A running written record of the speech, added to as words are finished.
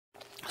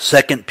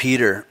2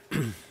 Peter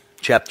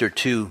chapter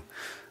 2,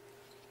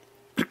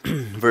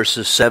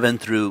 verses 7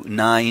 through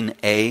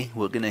 9a.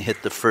 We're going to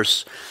hit the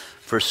first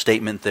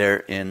statement there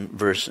in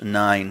verse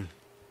 9.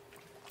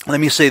 Let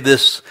me say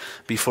this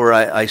before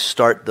I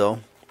start,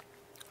 though.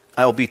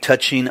 I will be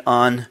touching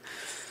on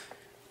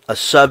a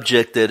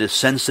subject that is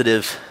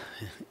sensitive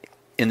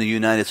in the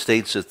United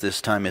States at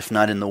this time, if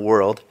not in the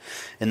world.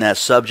 And that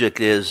subject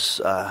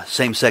is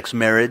same-sex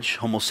marriage,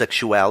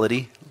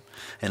 homosexuality,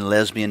 and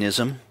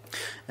lesbianism.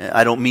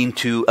 I don't mean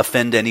to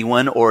offend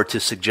anyone or to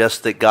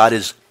suggest that God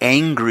is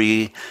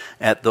angry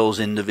at those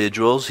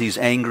individuals. He's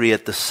angry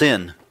at the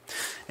sin.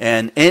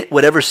 And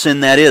whatever sin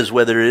that is,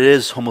 whether it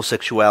is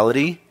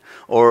homosexuality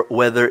or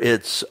whether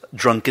it's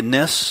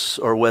drunkenness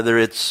or whether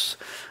it's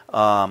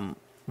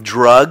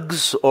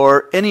drugs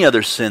or any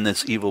other sin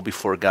that's evil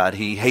before God.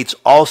 He hates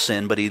all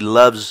sin, but he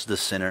loves the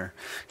sinner.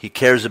 He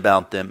cares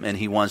about them, and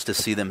he wants to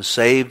see them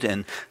saved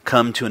and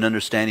come to an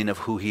understanding of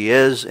who he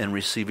is and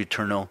receive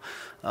eternal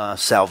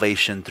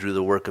salvation through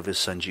the work of his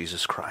Son,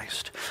 Jesus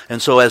Christ.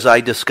 And so as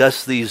I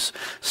discuss these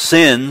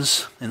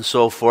sins and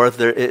so forth,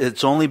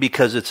 it's only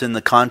because it's in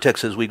the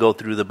context as we go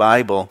through the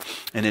Bible,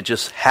 and it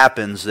just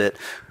happens that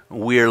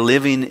we're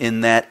living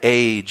in that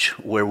age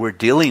where we're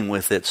dealing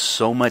with it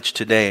so much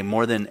today,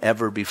 more than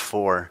ever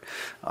before.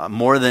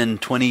 More than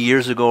 20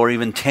 years ago or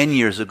even 10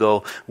 years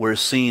ago, we're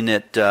seeing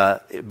it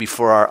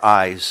before our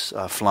eyes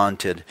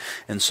flaunted.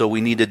 And so we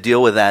need to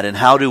deal with that. And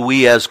how do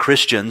we as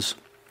Christians,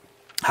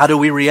 how do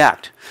we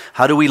react?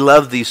 How do we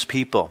love these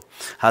people?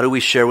 How do we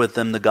share with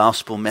them the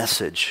gospel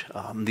message?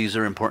 These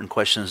are important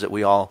questions that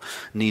we all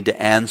need to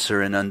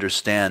answer and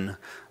understand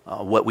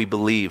what we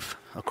believe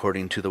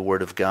according to the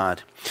Word of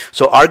God.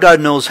 So our God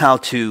knows how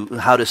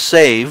to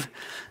save,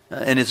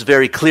 and it's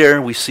very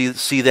clear. We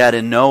see that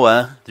in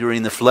Noah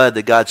during the flood,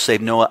 that God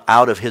saved Noah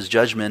out of his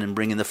judgment and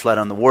bringing the flood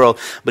on the world.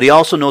 But he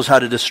also knows how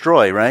to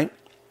destroy, right?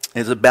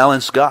 He's a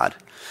balanced God.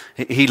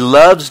 He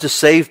loves to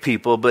save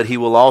people, but he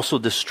will also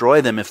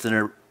destroy them if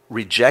they're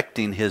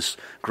rejecting his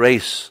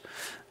grace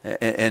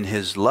and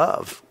his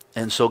love.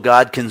 And so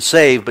God can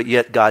save, but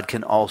yet God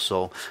can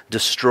also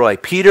destroy.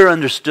 Peter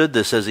understood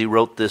this as he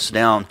wrote this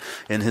down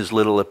in his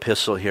little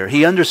epistle here.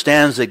 He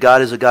understands that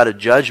God is a God of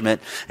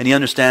judgment, and he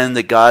understands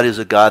that God is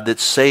a God that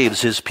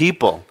saves his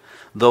people,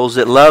 those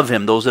that love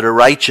him, those that are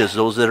righteous,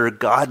 those that are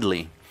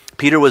godly.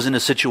 Peter was in a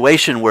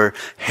situation where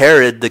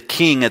Herod, the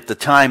king at the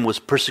time, was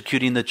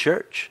persecuting the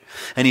church.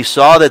 And he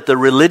saw that the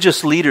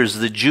religious leaders,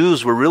 the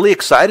Jews, were really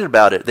excited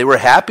about it. They were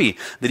happy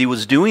that he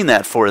was doing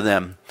that for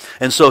them.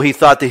 And so he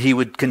thought that he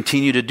would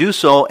continue to do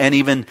so and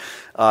even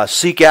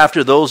seek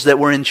after those that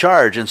were in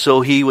charge. And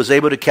so he was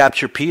able to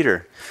capture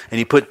Peter. And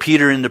he put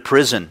Peter into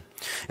prison.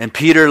 And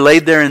Peter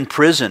laid there in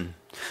prison.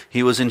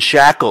 He was in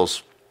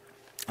shackles.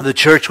 The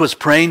church was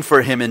praying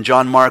for him in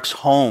John Mark's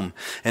home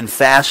and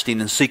fasting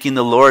and seeking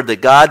the Lord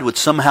that God would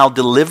somehow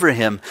deliver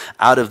him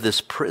out of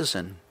this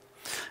prison.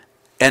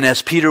 And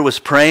as Peter was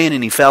praying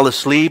and he fell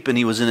asleep and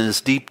he was in his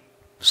deep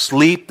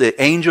sleep,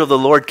 the angel of the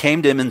Lord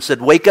came to him and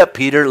said, "Wake up,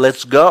 Peter,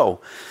 let's go."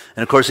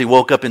 And of course he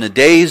woke up in a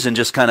daze and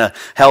just kind of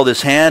held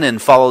his hand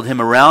and followed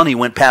him around. He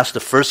went past the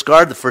first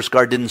guard. The first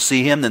guard didn't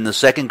see him. Then the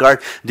second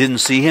guard didn't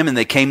see him. And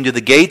they came to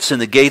the gates.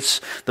 And the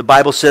gates, the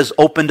Bible says,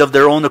 opened of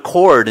their own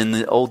accord in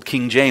the old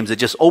King James. They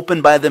just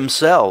opened by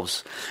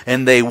themselves.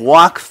 And they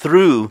walked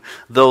through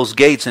those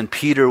gates, and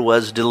Peter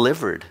was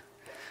delivered.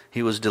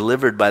 He was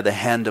delivered by the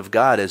hand of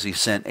God as he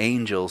sent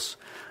angels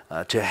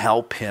to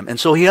help him. And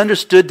so he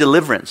understood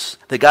deliverance,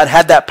 that God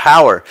had that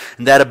power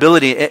and that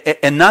ability,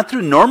 and not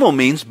through normal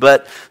means,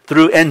 but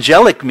through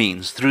angelic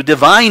means, through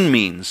divine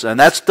means. And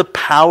that's the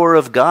power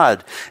of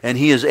God. And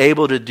he is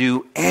able to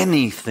do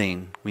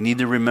anything. We need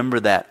to remember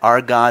that.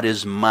 Our God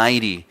is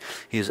mighty.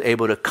 He is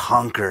able to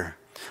conquer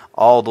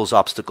all those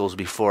obstacles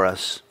before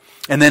us.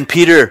 And then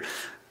Peter,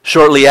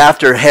 shortly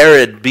after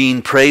Herod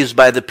being praised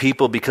by the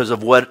people because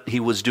of what he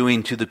was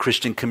doing to the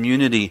Christian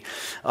community,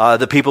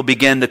 the people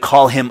began to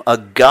call him a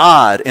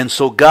god. And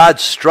so God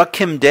struck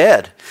him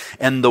dead,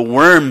 and the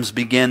worms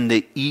began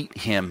to eat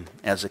him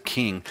as a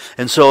king.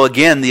 And so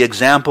again, the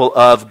example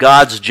of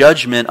God's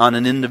judgment on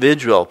an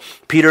individual.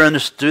 Peter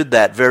understood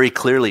that very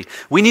clearly.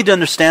 We need to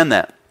understand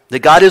that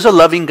God is a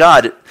loving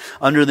God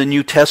under the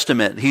New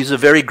Testament. He's a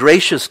very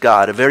gracious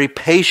God, a very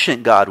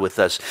patient God with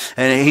us.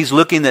 And he's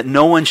looking that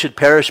no one should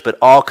perish, but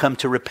all come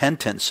to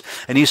repentance.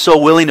 And he's so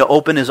willing to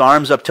open his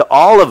arms up to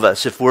all of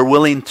us if we're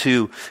willing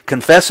to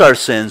confess our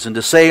sins and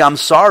to say, "I'm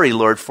sorry,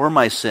 Lord, for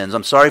my sins.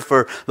 I'm sorry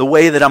for the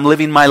way that I'm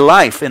living my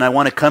life, and I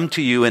want to come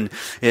to you in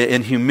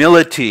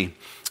humility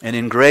and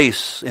in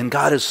grace." And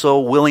God is so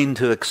willing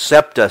to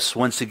accept us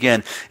once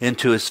again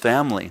into his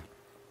family.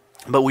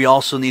 But we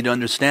also need to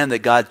understand that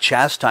God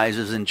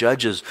chastises and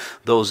judges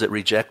those that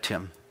reject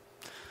him.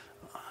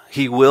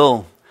 He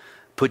will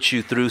put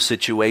you through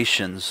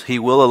situations. He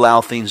will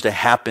allow things to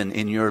happen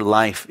in your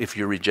life if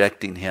you're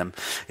rejecting him,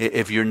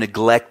 if you're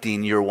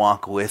neglecting your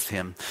walk with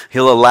him.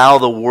 He'll allow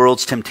the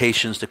world's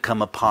temptations to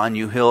come upon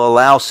you. He'll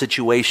allow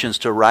situations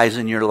to rise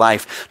in your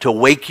life to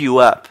wake you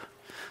up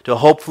to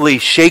hopefully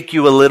shake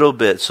you a little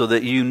bit so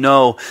that you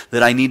know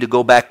that I need to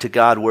go back to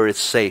God where it's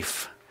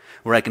safe,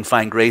 where I can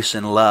find grace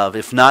and love.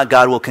 If not,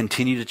 God will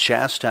continue to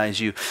chastise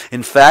you.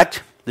 In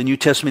fact, the New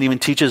Testament even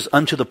teaches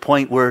unto the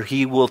point where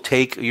he will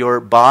take your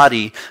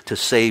body to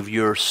save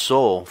your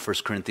soul. 1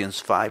 Corinthians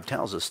 5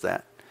 tells us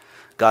that.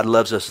 God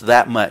loves us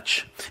that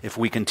much if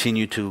we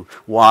continue to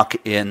walk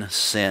in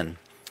sin.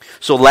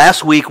 So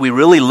last week we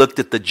really looked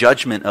at the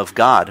judgment of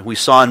God. We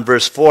saw in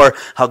verse 4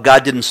 how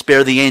God didn't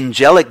spare the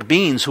angelic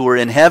beings who were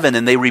in heaven,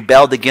 and they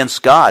rebelled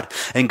against God.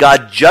 And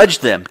God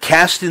judged them,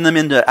 casting them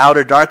into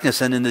outer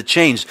darkness and into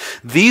chains.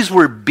 These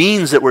were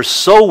beings that were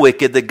so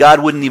wicked that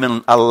God wouldn't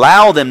even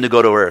allow them to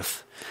go to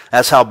earth.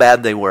 That's how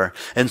bad they were.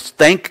 And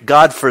thank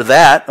God for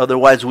that,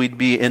 otherwise we'd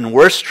be in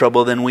worse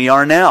trouble than we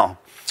are now.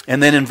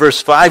 And then in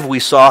verse 5 we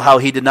saw how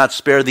he did not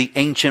spare the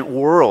ancient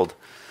world.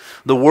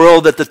 The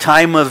world at the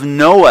time of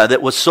Noah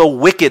that was so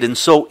wicked and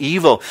so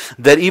evil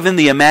that even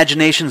the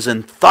imaginations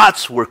and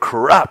thoughts were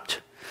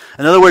corrupt.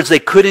 In other words, they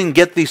couldn't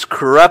get these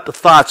corrupt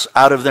thoughts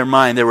out of their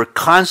mind. They were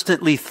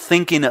constantly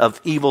thinking of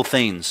evil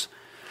things.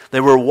 They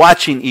were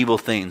watching evil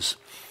things.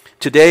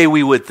 Today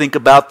we would think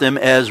about them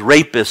as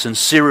rapists and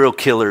serial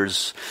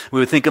killers. We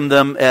would think of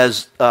them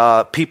as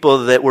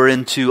people that were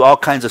into all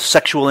kinds of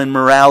sexual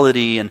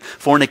immorality and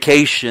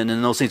fornication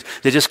and those things.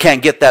 They just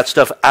can't get that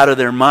stuff out of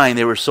their mind.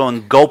 They were so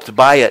engulfed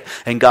by it,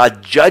 and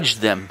God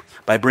judged them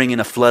by bringing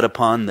a flood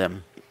upon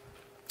them.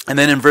 And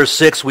then in verse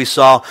 6 we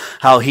saw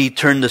how he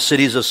turned the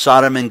cities of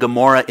Sodom and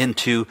Gomorrah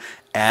into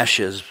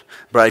ashes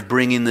by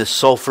bringing this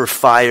sulfur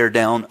fire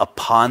down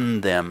upon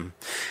them.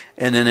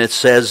 And then it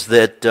says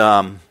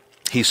that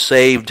he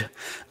saved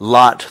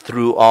Lot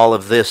through all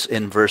of this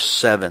in verse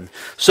 7.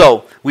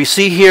 So we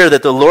see here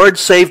that the Lord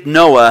saved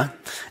Noah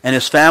and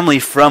his family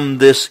from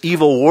this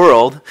evil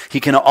world.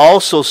 He can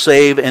also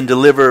save and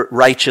deliver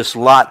righteous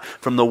Lot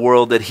from the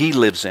world that he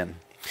lives in.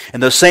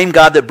 And the same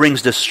God that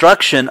brings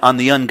destruction on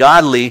the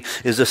ungodly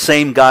is the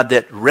same God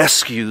that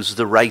rescues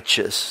the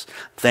righteous.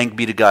 Thank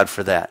be to God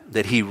for that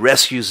he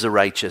rescues the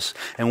righteous.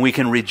 And we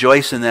can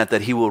rejoice in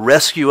that he will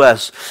rescue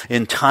us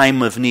in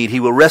time of need. He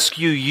will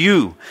rescue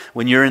you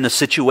when you're in a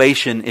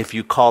situation if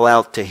you call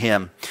out to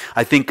him.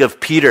 I think of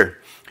Peter,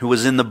 who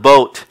was in the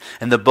boat,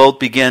 and the boat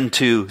began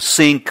to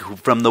sink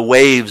from the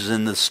waves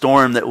and the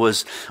storm that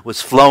was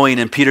flowing.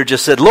 And Peter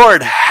just said,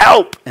 "Lord,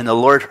 help!" And the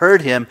Lord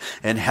heard him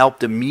and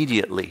helped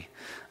immediately.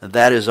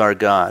 That is our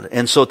God.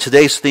 And so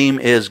today's theme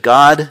is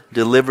God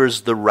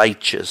delivers the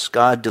righteous.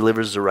 God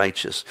delivers the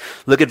righteous.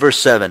 Look at verse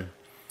 7.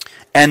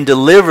 And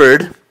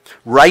delivered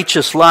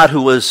righteous Lot,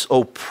 who was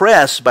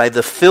oppressed by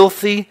the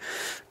filthy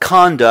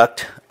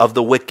conduct of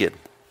the wicked.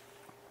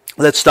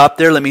 Let's stop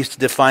there. Let me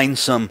define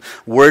some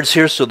words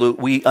here so that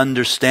we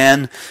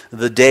understand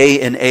the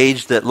day and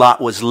age that Lot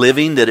was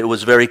living, that it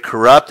was very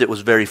corrupt, it was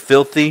very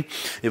filthy,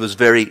 it was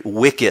very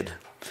wicked.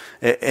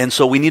 And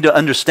so we need to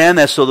understand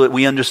that so that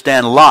we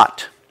understand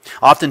Lot.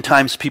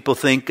 Oftentimes people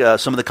think,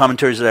 some of the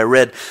commentaries that I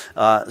read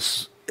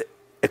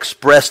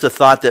expressed the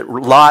thought that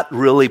Lot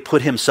really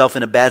put himself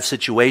in a bad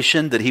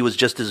situation, that he was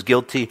just as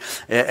guilty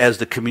as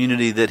the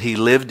community that he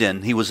lived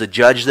in. He was a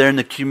judge there in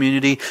the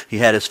community. He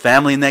had his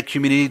family in that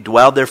community,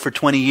 dwelled there for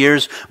 20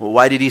 years. Well,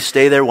 why did he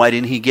stay there? Why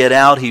didn't he get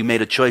out? He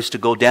made a choice to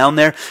go down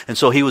there, and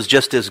so he was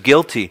just as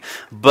guilty.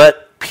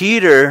 But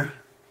Peter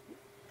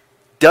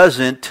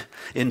doesn't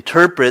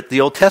interpret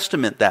the Old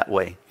Testament that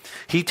way.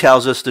 He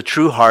tells us the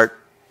true heart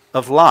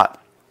of Lot,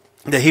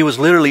 that he was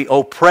literally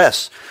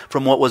oppressed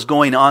from what was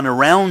going on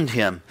around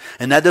him.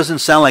 And that doesn't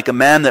sound like a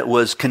man that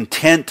was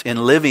content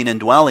in living and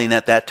dwelling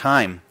at that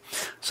time.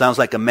 Sounds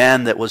like a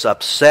man that was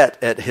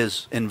upset at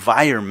his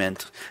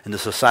environment and the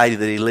society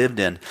that he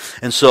lived in.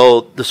 And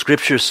so the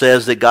scripture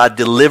says that God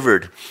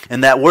delivered.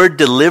 And that word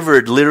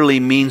delivered literally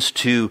means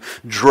to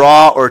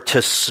draw or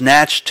to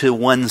snatch to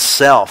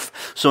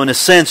oneself. So in a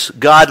sense,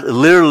 God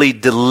literally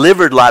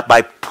delivered Lot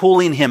by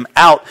pulling him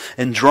out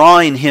and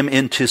drawing him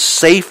into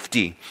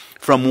safety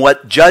from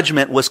what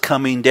judgment was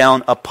coming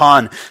down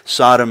upon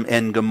Sodom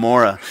and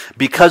Gomorrah.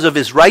 Because of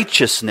his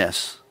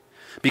righteousness,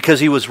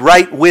 because he was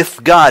right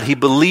with God, he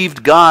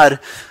believed God,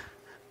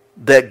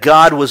 that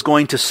God was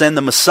going to send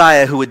the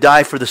Messiah who would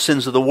die for the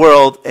sins of the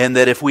world, and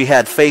that if we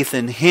had faith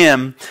in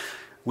him,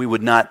 we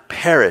would not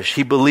perish.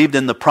 He believed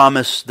in the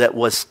promise that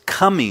was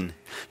coming.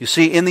 You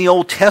see, in the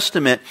Old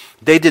Testament,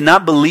 they did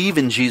not believe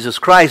in Jesus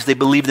Christ. They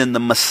believed in the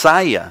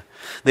Messiah.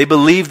 They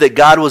believed that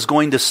God was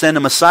going to send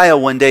a Messiah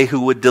one day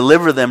who would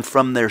deliver them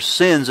from their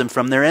sins and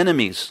from their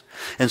enemies.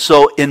 And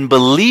so in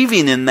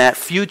believing in that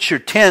future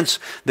tense,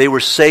 they were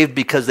saved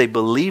because they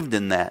believed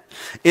in that.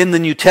 In the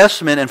New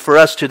Testament, and for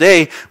us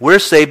today, we're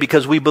saved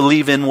because we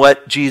believe in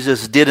what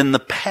Jesus did in the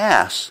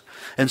past.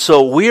 And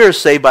so we are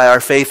saved by our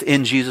faith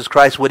in Jesus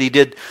Christ, what he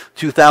did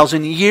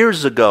 2,000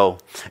 years ago.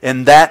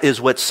 And that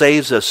is what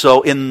saves us.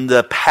 So in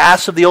the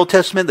past of the Old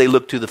Testament, they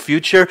look to the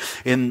future.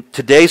 In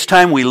today's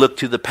time, we look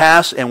to the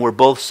past, and we're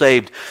both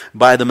saved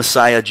by the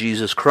Messiah,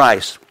 Jesus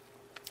Christ.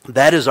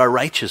 That is our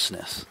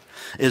righteousness.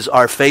 is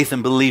our faith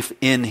and belief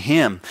in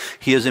him.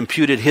 He has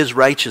imputed his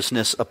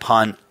righteousness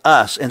upon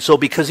us. And so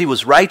because he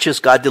was righteous,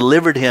 God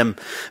delivered him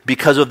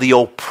because of the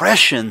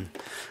oppression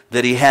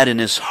that he had in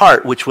his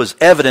heart, which was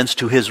evidence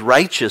to his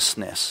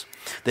righteousness,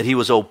 that he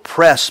was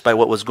oppressed by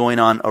what was going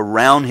on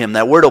around him.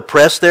 That word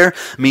oppressed there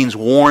means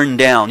worn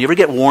down. You ever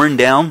get worn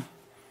down?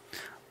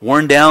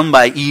 Worn down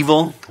by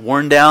evil,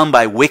 worn down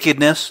by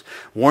wickedness,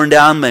 worn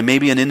down by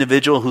maybe an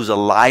individual who's a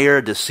liar,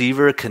 a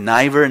deceiver, a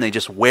conniver, and they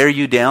just wear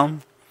you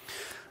down.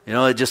 You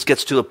know, it just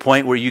gets to the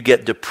point where you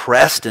get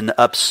depressed and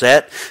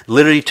upset.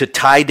 Literally, to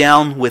tie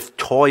down with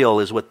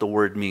toil is what the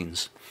word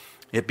means.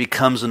 It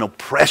becomes an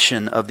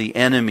oppression of the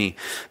enemy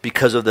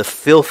because of the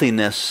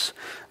filthiness,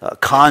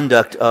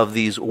 conduct of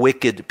these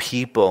wicked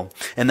people.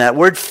 And that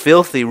word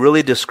filthy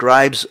really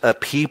describes a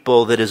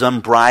people that is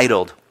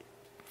unbridled,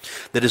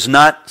 that is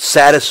not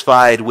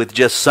satisfied with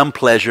just some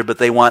pleasure, but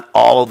they want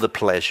all the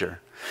pleasure.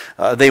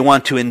 They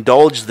want to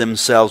indulge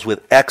themselves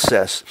with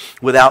excess,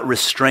 without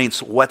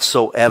restraints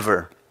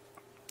whatsoever.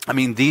 I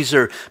mean, these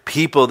are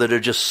people that are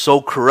just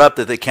so corrupt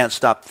that they can't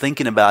stop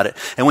thinking about it.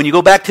 And when you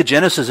go back to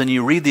Genesis and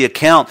you read the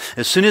account,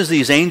 as soon as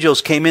these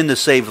angels came in to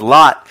save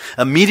Lot,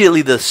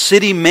 immediately the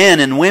city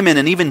men and women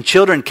and even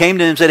children came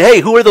to him and said,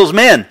 "Hey, who are those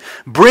men?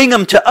 Bring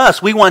them to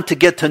us. We want to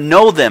get to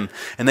know them."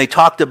 And they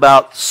talked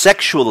about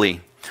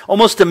sexually,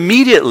 almost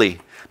immediately,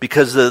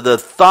 because the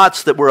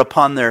thoughts that were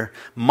upon their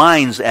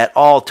minds at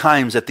all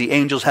times, that the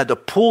angels had to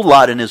pull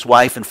Lot and his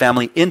wife and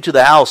family into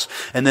the house,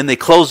 and then they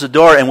closed the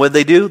door, and what did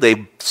they do?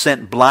 They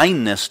sent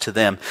blindness to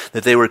them,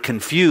 that they were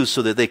confused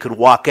so that they could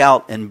walk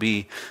out and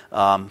be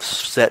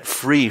set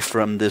free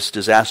from this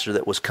disaster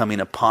that was coming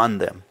upon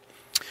them.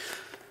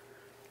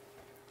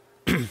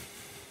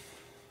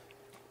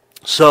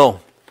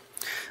 So,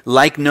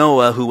 like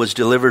Noah, who was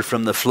delivered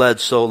from the flood,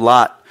 so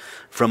Lot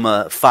from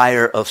a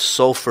fire of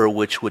sulfur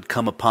which would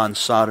come upon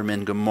Sodom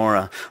and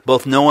Gomorrah.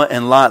 Both Noah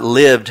and Lot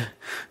lived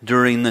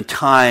during the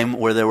time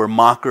where there were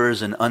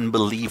mockers and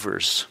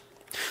unbelievers.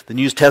 The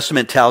New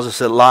Testament tells us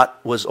that Lot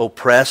was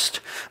oppressed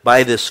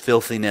by this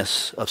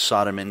filthiness of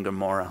Sodom and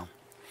Gomorrah.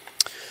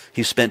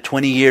 He spent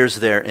 20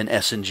 years there in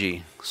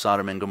S&G,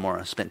 Sodom and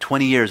Gomorrah. Spent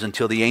 20 years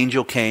until the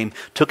angel came,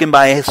 took him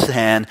by his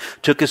hand,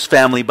 took his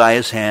family by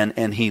his hand,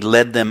 and he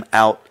led them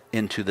out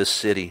into the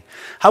city.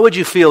 How would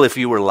you feel if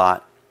you were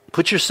Lot?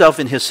 Put yourself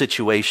in his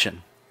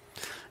situation.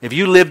 If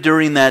you lived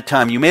during that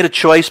time, you made a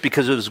choice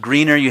because it was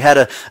greener, you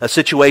had a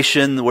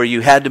situation where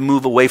you had to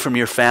move away from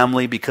your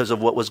family because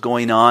of what was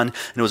going on,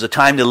 and it was a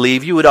time to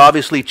leave, you would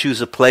obviously choose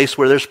a place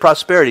where there's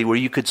prosperity, where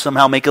you could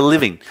somehow make a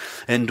living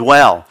and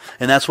dwell.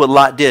 And that's what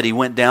Lot did. He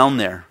went down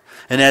there.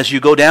 And as you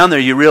go down there,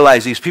 you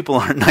realize these people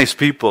aren't nice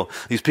people.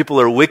 These people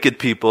are wicked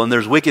people, and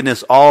there's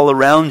wickedness all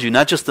around you.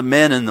 Not just the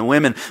men and the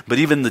women, but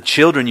even the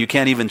children you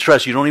can't even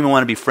trust. You don't even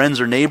want to be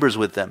friends or neighbors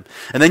with them.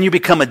 And then you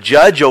become a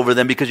judge over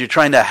them because you're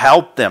trying to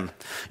help them.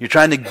 You're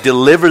trying to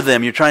deliver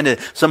them. You're trying to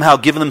somehow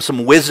give them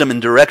some wisdom and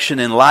direction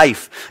in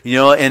life. You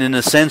know, and in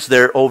a sense,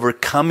 they're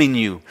overcoming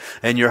you.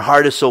 And your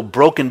heart is so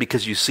broken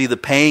because you see the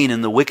pain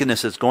and the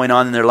wickedness that's going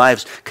on in their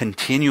lives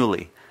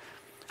continually.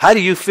 How do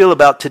you feel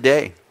about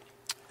today?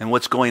 And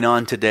what's going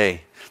on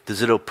today?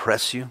 Does it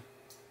oppress you?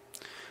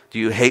 Do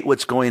you hate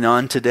what's going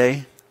on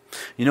today?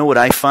 You know what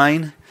I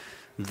find?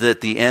 That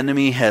the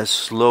enemy has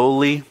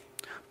slowly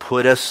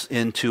put us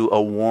into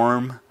a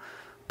warm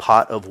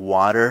pot of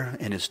water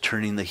and is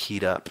turning the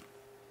heat up.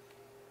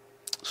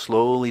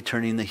 Slowly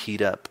turning the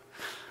heat up.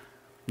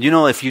 You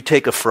know, if you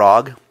take a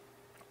frog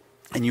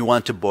and you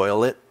want to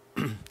boil it,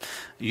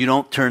 you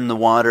don't turn the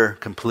water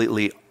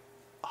completely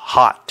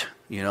hot.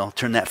 You know,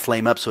 turn that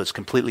flame up so it's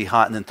completely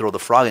hot and then throw the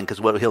frog in, because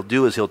what he'll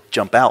do is he'll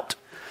jump out.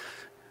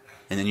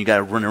 And then you got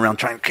to run around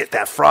trying to get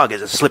that frog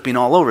as it's slipping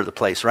all over the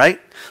place, right?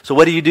 So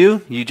what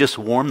do? You just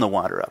warm the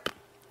water up.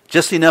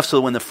 Just enough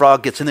so when the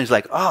frog gets in there, he's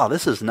like, "Oh,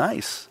 this is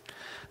nice.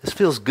 This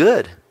feels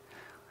good."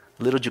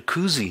 A little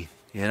jacuzzi,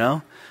 you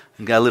know.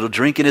 And got a little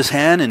drink in his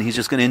hand, and he's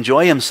just going to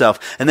enjoy himself.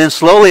 And then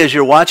slowly, as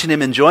you're watching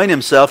him enjoying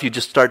himself, you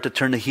just start to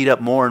turn the heat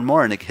up more and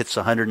more, and it hits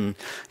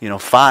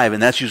 105,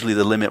 and that's usually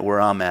the limit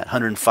where I'm at.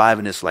 105,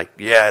 and it's like,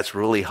 yeah, it's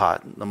really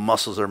hot. The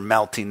muscles are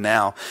melting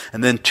now.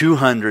 And then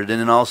 200, and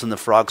then all of a sudden the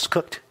frog's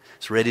cooked.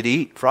 It's ready to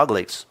eat, frog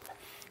legs.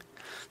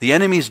 The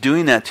enemy's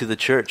doing that to the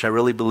church. I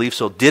really believe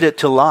so. Did it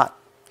to Lot.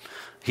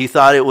 He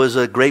thought it was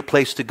a great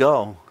place to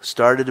go.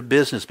 Started a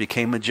business,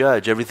 became a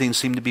judge. Everything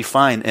seemed to be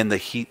fine, and the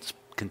heat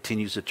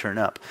continues to turn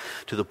up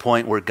to the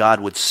point where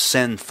God would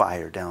send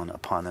fire down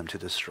upon them to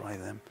destroy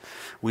them.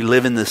 We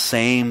live in the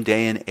same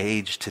day and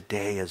age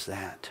today as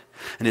that.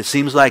 And it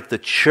seems like the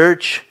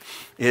church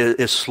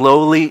is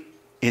slowly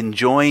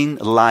enjoying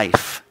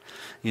life,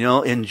 you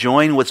know,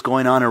 enjoying what's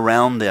going on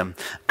around them,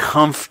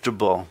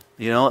 comfortable,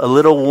 you know, a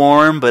little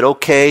warm, but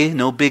okay,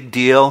 no big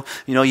deal.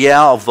 You know, yeah,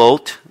 I'll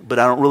vote, but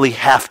I don't really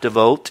have to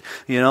vote,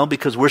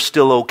 because we're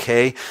still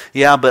okay.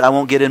 Yeah, but I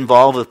won't get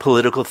involved with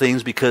political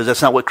things because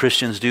that's not what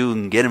Christians do,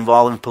 and get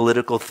involved in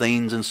political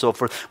things and so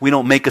forth. We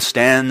don't make a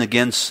stand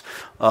against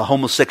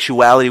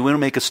homosexuality. We don't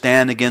make a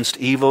stand against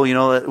evil.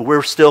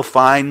 We're still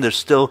fine. There's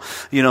still,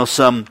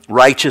 some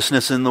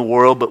righteousness in the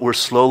world, but we're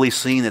slowly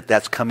seeing that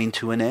that's coming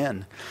to an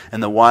end.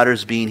 And the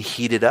water's being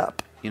heated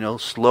up,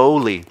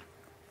 slowly.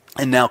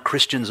 And now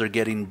Christians are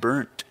getting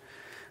burnt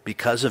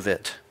because of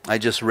it. I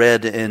just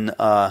read in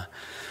a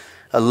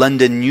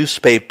London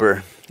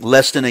newspaper,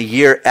 less than a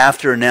year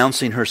after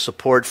announcing her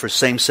support for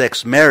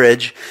same-sex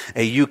marriage,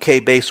 a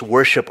UK-based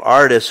worship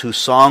artist whose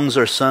songs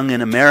are sung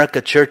in America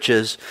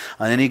churches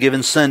on any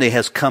given Sunday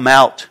has come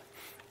out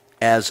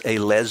as a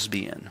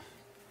lesbian.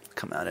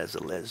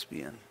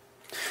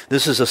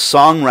 This is a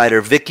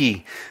songwriter,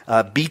 Vicky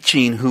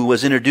Beeching, who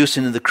was introduced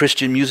into the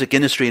Christian music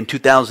industry in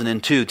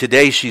 2002.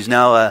 Today, she's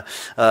now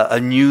a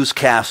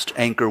newscast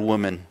anchor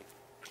woman.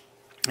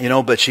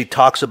 But she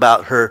talks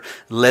about her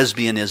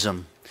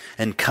lesbianism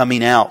and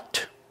coming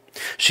out.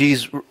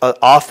 She's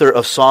author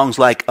of songs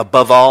like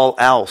Above All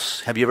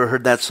Else. Have you ever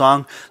heard that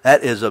song?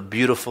 That is a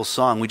beautiful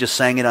song. We just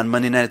sang it on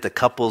Monday night at the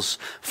Couples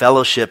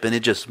Fellowship, and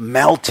it just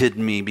melted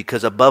me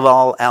because above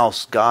all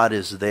else, God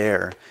is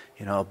there.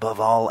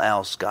 Above all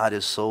else, God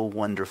is so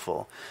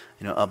wonderful.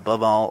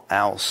 Above all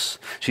else.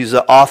 She's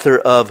the author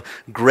of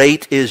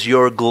Great Is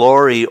Your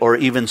Glory, or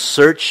even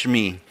Search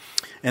Me.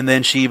 And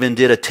then she even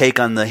did a take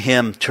on the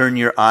hymn, Turn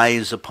Your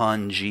Eyes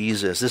Upon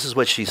Jesus. This is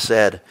what she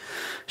said.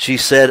 She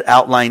said,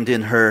 outlined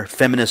in her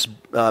feminist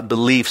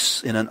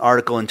beliefs in an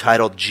article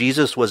entitled,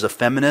 Jesus was a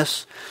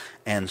feminist,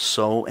 and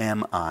so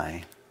am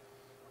I.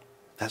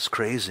 That's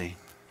crazy.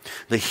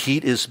 The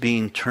heat is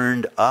being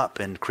turned up,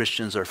 and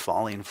Christians are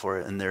falling for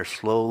it, and they're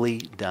slowly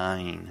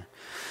dying.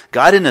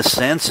 God, in a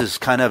sense, is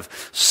kind of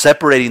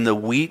separating the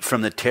wheat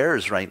from the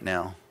tares right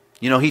now.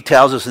 He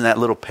tells us in that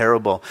little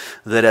parable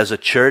that as a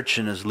church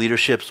and as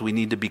leaderships, we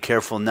need to be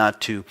careful not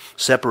to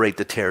separate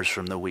the tares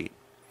from the wheat.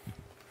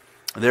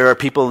 There are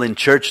people in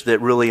church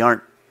that really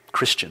aren't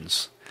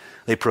Christians.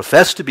 They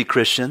profess to be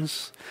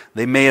Christians.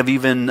 They may have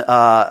even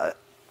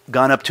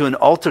gone up to an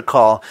altar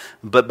call,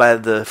 but by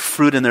the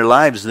fruit in their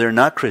lives, they're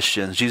not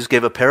Christians. Jesus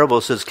gave a parable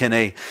that says, can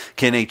a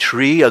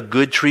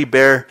good tree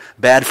bear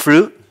bad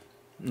fruit?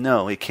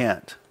 No, it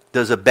can't.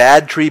 Does a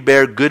bad tree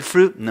bear good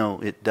fruit? No,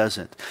 it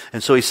doesn't.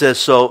 And so he says,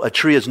 so a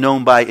tree is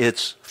known by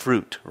its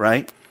fruit,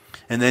 right?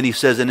 And then he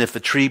says, and if a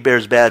tree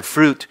bears bad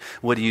fruit,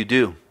 what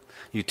do?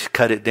 You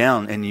cut it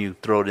down and you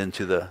throw it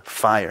into the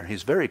fire.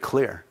 He's very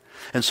clear.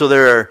 And so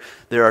there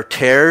are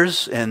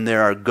tares and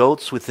there are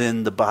goats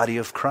within the body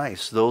of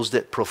Christ. Those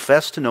that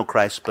profess to know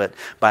Christ, but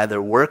by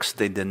their works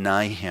they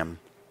deny him.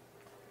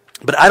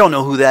 But I don't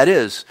know who that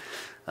is.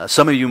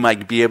 Some of you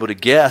might be able to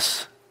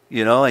guess,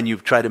 and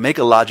you've tried to make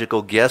a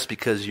logical guess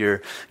because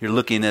you're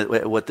looking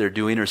at what they're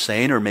doing or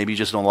saying, or maybe you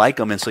just don't like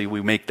them, and so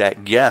we make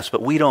that guess.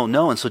 But we don't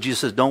know, and so Jesus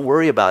says, don't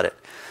worry about it.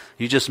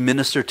 You just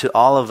minister to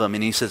all of them,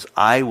 and he says,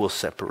 I will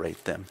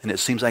separate them. And it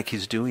seems like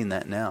he's doing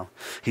that now.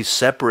 He's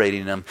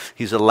separating them.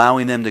 He's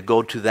allowing them to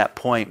go to that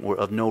point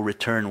of no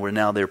return where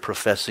now they're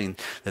professing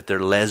that they're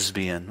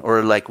lesbian.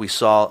 Or like we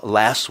saw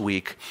last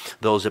week,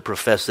 those that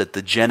profess that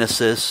the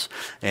Genesis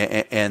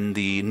and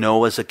the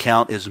Noah's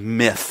account is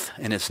myth,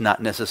 and it's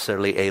not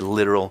necessarily a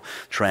literal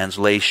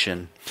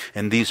translation.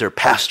 And these are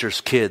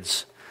pastors'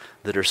 kids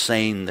that are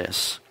saying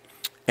this.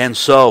 And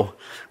so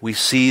we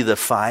see the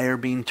fire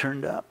being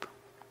turned up.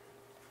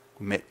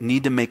 We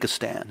need to make a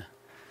stand.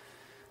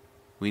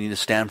 We need to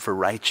stand for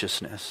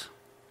righteousness.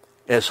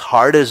 As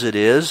hard as it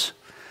is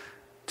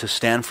to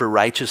stand for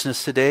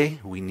righteousness today,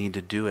 we need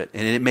to do it.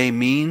 And it may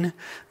mean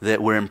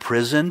that we're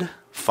imprisoned,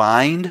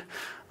 fined,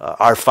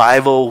 our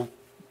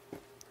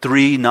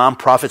 503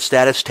 nonprofit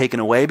status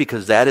taken away,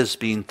 because that is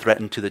being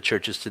threatened to the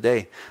churches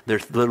today. They're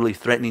literally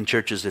threatening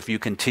churches if you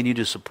continue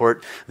to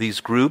support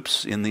these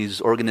groups in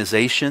these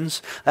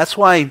organizations. That's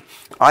why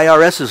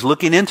IRS is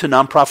looking into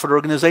nonprofit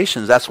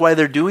organizations. That's why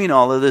they're doing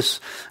all of this,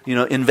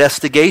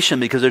 investigation,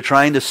 because they're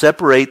trying to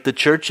separate the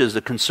churches,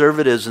 the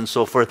conservatives and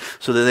so forth,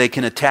 so that they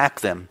can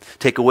attack them,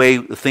 take away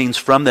things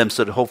from them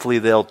so that hopefully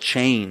they'll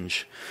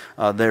change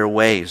their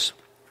ways.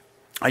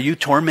 Are you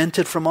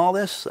tormented from all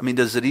this?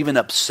 Does it even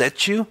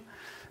upset you?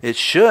 It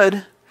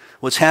should.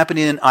 What's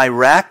happening in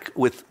Iraq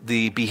with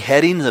the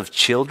beheadings of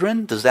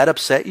children, does that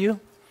upset you?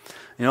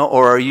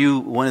 Or are you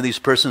one of these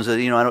persons that,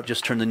 I don't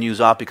just turn the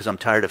news off because I'm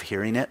tired of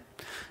hearing it?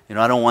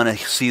 I don't want to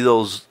see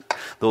those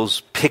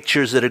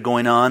pictures that are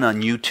going on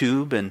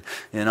YouTube and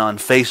on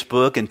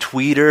Facebook and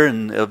Twitter,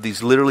 and of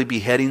these literally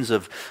beheadings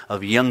of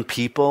young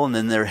people, and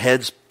then their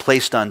heads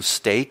placed on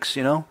stakes,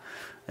 and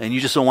you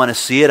just don't want to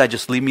see it.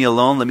 Just leave me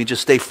alone. Let me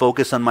just stay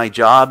focused on my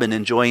job and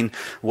enjoying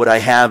what I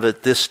have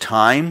at this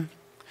time.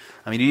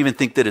 Do you even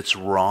think that it's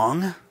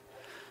wrong?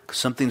 Because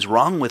something's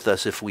wrong with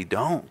us if we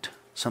don't.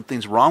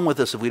 Something's wrong with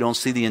us if we don't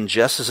see the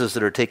injustices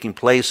that are taking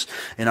place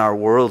in our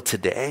world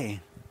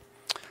today.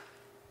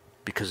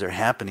 Because they're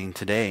happening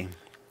today.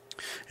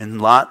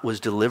 And Lot was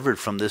delivered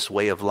from this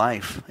way of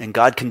life. And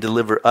God can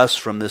deliver us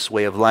from this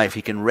way of life.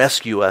 He can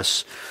rescue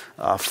us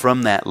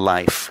from that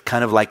life.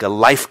 Kind of like a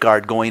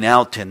lifeguard going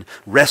out and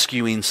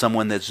rescuing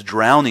someone that's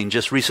drowning.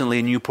 Just recently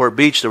in Newport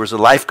Beach, there was a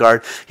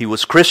lifeguard. He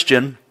was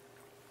Christian.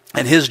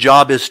 And his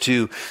job is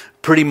to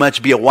pretty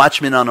much be a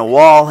watchman on a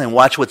wall and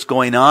watch what's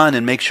going on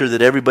and make sure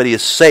that everybody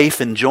is safe,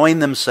 enjoying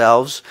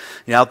themselves.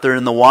 You're out there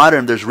in the water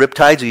and there's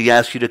riptides. He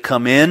asks you to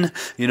come in.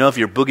 You know, if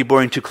you're boogie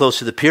boarding too close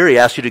to the pier, he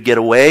asks you to get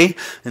away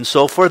and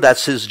so forth.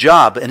 That's his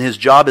job. And his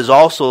job is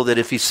also that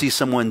if he sees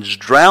someone's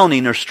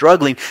drowning or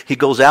struggling, he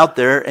goes out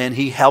there and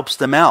he helps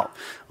them out.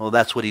 Well,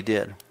 that's what he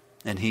did.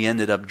 And he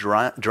ended up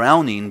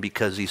drowning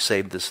because he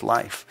saved this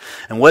life.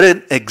 And what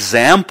an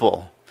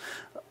example.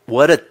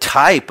 What a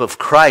type of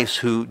Christ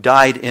who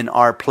died in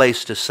our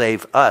place to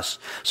save us.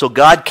 So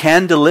God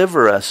can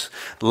deliver us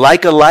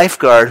like a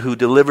lifeguard who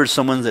delivers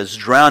someone that's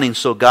drowning.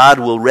 So God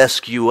will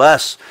rescue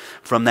us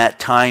from that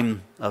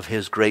time of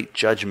his great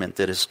judgment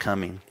that is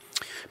coming.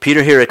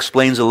 Peter here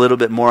explains a little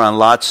bit more on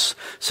Lot's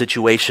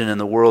situation in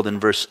the world in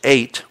verse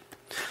 8.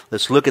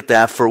 Let's look at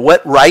that. For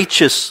what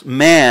righteous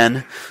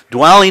man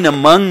dwelling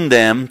among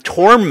them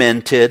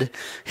tormented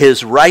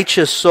his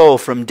righteous soul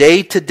from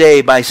day to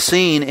day by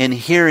seeing and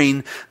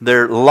hearing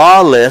their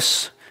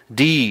lawless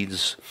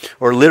deeds,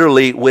 or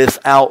literally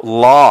without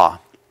law.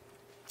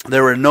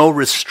 There were no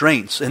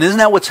restraints. And isn't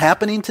that what's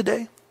happening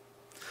today?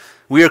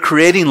 We are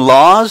creating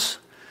laws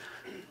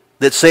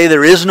that say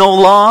there is no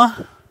law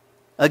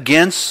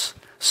against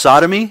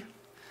sodomy,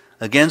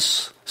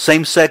 against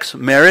same-sex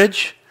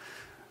marriage,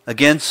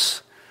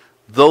 against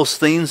those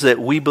things that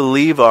we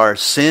believe are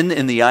sin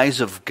in the eyes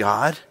of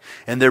God.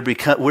 And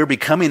we're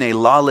becoming a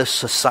lawless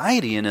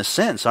society in a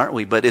sense, aren't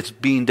we? But it's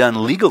being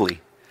done legally.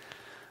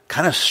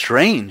 Kind of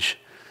strange.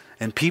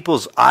 And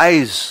people's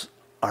eyes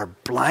are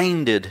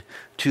blinded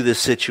to this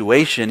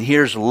situation.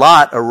 Here's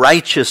Lot, a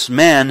righteous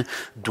man,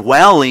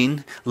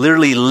 dwelling,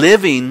 literally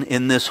living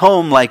in this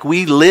home like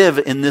we live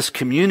in this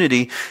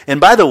community. And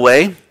by the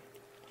way,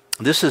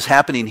 this is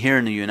happening here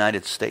in the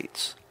United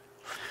States.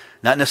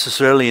 Not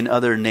necessarily in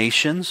other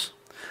nations.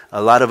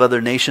 A lot of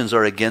other nations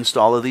are against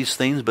all of these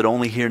things, but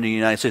only here in the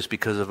United States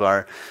because of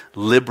our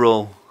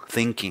liberal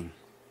thinking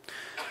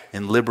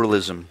and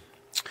liberalism.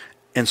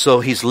 And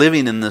so he's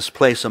living in this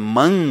place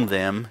among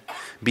them,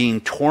 being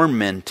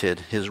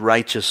tormented, his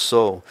righteous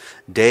soul,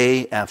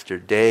 day after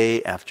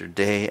day after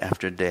day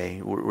after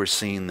day. We're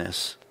seeing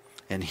this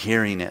and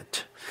hearing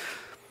it.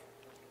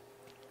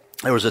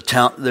 There's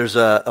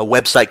a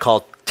website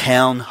called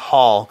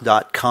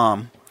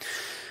townhall.com.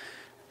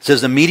 It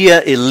says the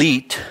media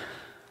elite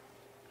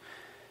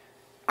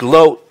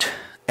gloat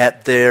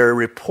at their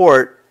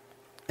report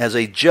as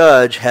a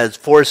judge has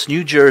forced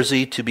New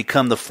Jersey to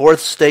become the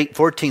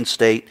 14th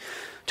state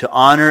to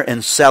honor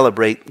and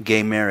celebrate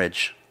gay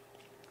marriage.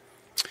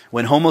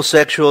 When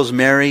homosexuals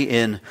marry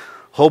in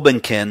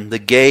Hoboken, the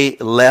gay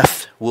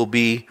left will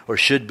be or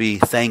should be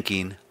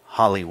thanking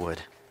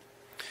Hollywood.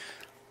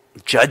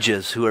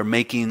 Judges who are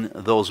making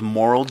those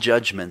moral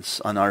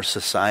judgments on our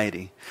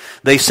society.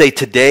 They say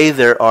today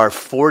there are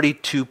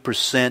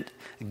 42%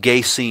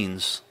 gay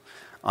scenes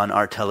on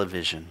our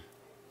television.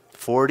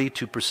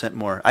 42%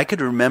 more. I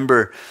could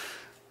remember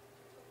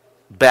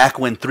back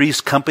when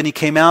Three's Company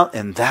came out,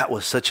 and that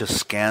was such a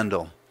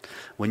scandal.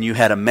 When you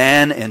had a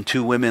man and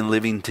two women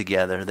living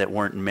together that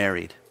weren't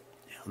married.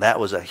 That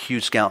was a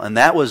huge scandal. And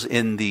that was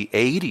in the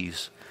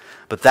 80s.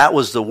 But that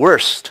was the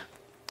worst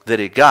that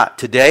it got.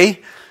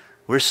 Today,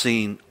 we're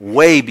seeing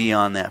way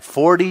beyond that.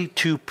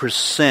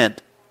 42%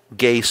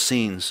 gay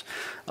scenes.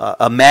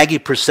 Maggie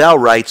Purcell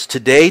writes,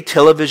 today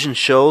television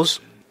shows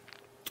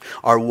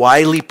are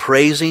widely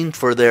praising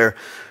for their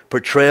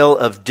portrayal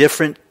of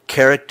different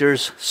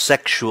characters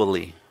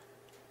sexually.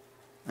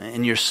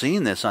 And you're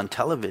seeing this on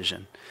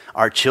television.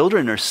 Our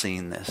children are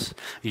seeing this.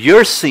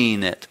 You're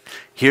seeing it.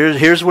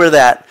 Here's where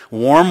that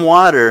warm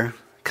water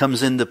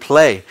comes into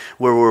play,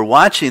 where we're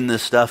watching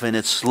this stuff and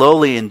it's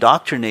slowly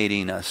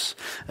indoctrinating us.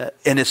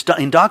 And it's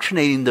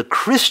indoctrinating the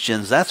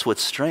Christians. That's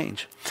what's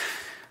strange.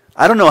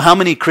 I don't know how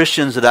many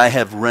Christians that I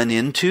have run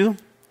into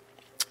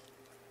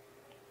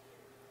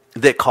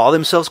that call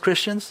themselves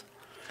Christians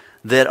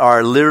that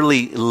are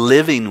literally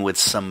living with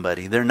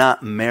somebody. They're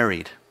not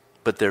married,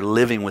 but they're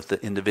living with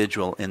the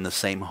individual in the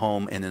same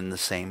home and in the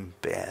same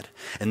bed.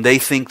 And they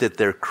think that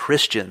they're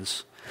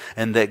Christians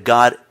and that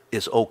God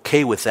is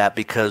okay with that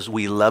because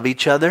we love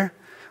each other,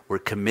 we're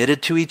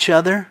committed to each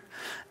other,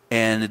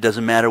 and it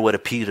doesn't matter what a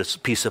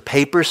piece of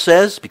paper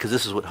says, because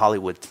this is what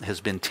Hollywood has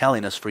been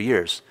telling us for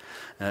years.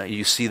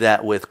 You see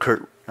that with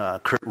Kurt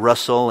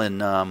Russell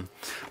and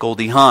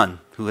Goldie Hawn,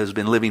 who has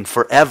been living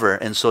forever.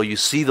 And so you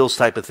see those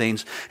type of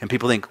things, and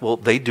people think, well,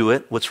 they do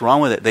it. What's wrong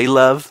with it? They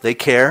love, they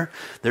care,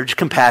 they're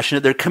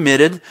compassionate, they're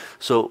committed.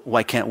 So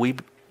why can't we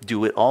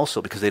do it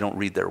also? Because they don't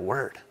read their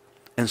word.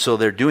 And so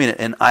they're doing it.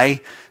 And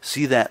I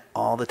see that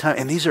all the time.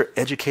 And these are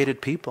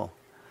educated people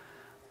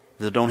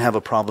that don't have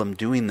a problem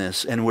doing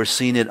this. And we're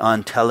seeing it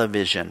on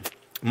television.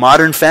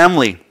 Modern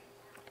Family.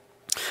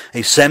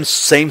 A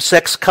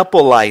same-sex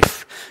couple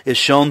life is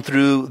shown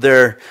through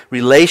their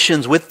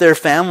relations with their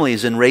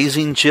families and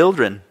raising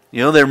children.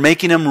 They're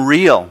making them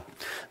real.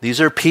 These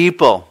are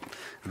people.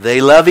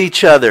 They love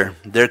each other.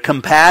 They're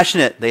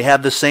compassionate. They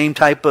have the same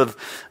type of,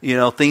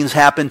 things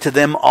happen to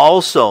them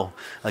also.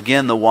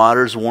 Again, the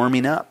water's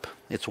warming up.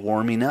 It's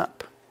warming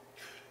up.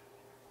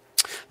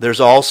 There's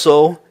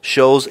also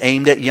shows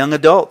aimed at young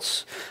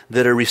adults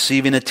that are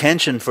receiving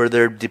attention for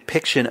their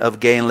depiction of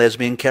gay and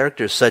lesbian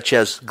characters, such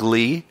as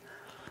Glee,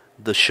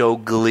 the show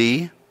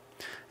Glee.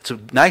 It's a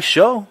nice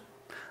show.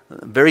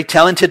 Very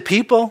talented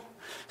people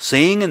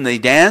sing and they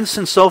dance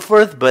and so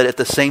forth, but at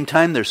the same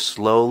time they're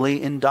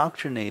slowly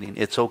indoctrinating.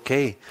 It's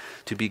okay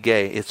to be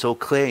gay. It's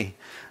okay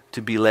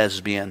to be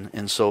lesbian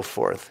and so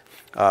forth.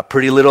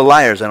 Pretty Little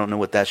Liars. I don't know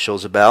what that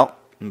show's about,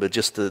 but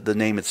just the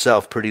name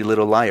itself, Pretty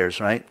Little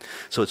Liars, right?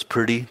 So it's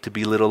pretty to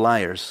be little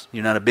liars.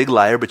 You're not a big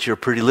liar, but you're a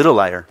pretty little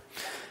liar.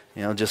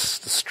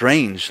 Just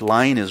strange.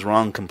 Lying is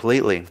wrong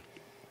completely.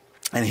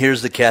 And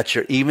here's the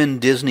catcher. Even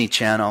Disney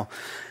Channel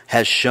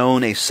has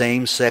shown a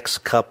same-sex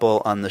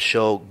couple on the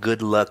show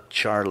Good Luck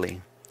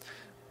Charlie.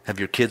 Have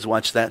your kids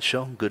watched that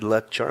show, Good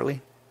Luck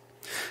Charlie?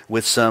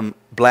 With some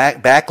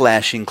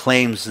backlashing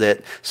claims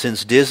that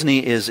since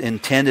Disney is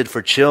intended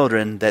for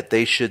children, that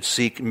they should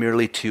seek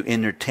merely to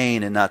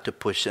entertain and not to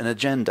push an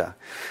agenda.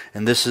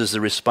 And this is the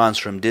response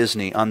from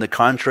Disney. On the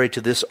contrary to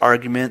this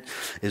argument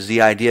is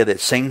the idea that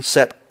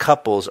same-sex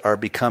couples are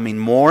becoming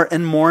more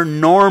and more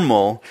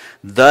normal,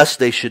 thus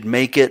they should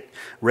make it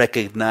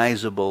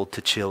recognizable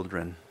to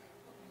children.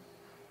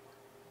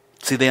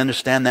 See, they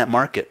understand that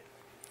market.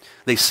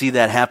 They see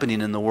that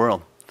happening in the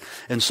world.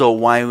 And so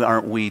why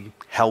aren't we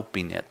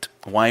helping it?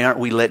 Why aren't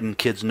we letting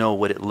kids know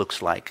what it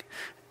looks like?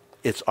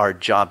 It's our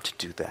job to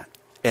do that.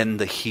 And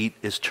the heat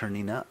is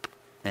turning up.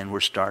 And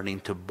we're starting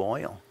to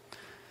boil.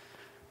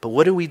 But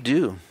what do we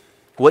do?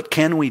 What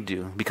can we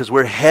do? Because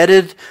we're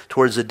headed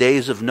towards the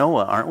days of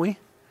Noah, aren't we?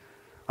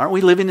 Aren't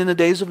we living in the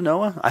days of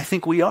Noah? I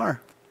think we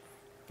are.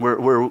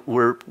 We're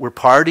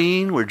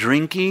partying, we're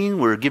drinking,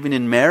 we're giving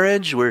in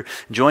marriage, we're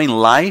enjoying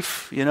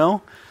life,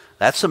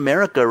 That's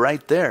America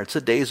right there. It's the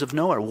days of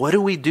Noah. What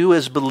do we do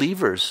as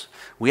believers?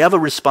 We have a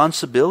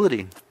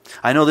responsibility.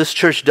 I know this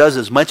church does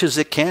as much as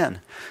it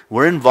can.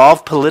 We're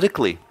involved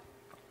politically.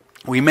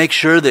 We make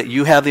sure that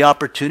you have the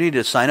opportunity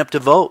to sign up to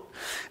vote.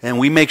 And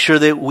we make sure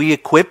that we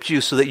equip you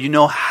so that you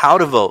know how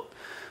to vote.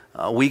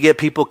 We get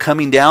people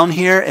coming down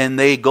here and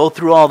they go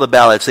through all the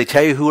ballots. They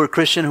tell you who are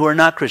Christian, who are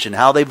not Christian,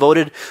 how they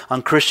voted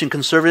on Christian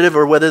conservative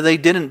or whether they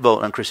didn't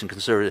vote on Christian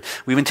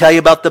conservative. We even tell you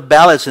about the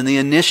ballots and the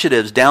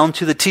initiatives down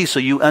to the T so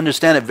you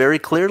understand it very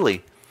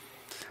clearly.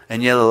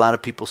 And yet a lot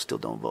of people still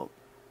don't vote.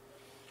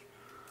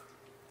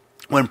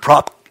 When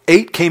Prop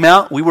 8 came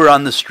out, we were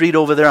on the street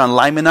over there on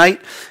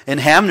Limonite in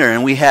Hamner,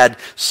 and we had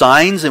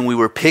signs and we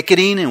were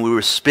picketing and we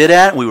were spit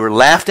at, we were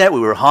laughed at, we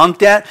were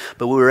honked at,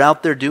 but we were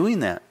out there doing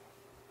that.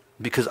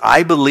 Because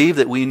I believe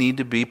that we need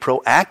to be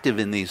proactive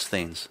in these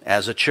things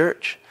as a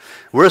church.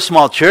 We're a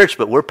small church,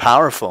 but we're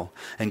powerful.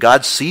 And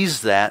God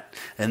sees that,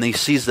 and He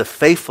sees the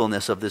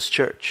faithfulness of this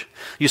church.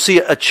 You see,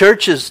 a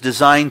church is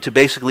designed to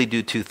basically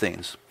do two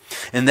things.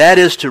 And that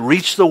is to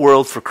reach the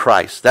world for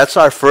Christ. That's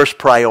our first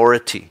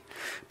priority.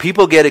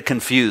 People get it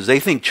confused.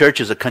 They think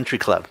church is a country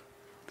club.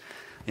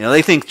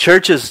 They think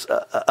church is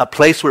a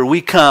place where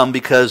we come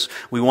because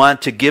we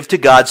want to give to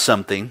God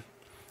something,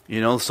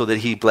 so that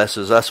He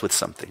blesses us with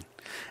something.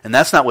 And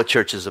that's not what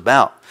church is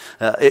about.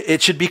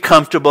 It should be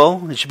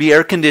comfortable. It should be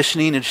air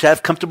conditioning. It should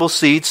have comfortable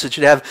seats. It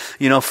should have,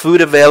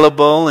 food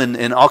available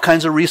and all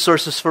kinds of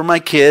resources for my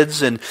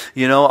kids and,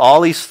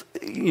 all these,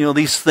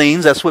 these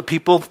things. That's what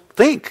people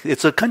think.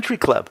 It's a country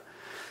club.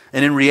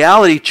 And in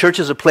reality, church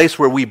is a place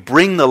where we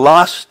bring the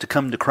lost to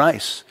come to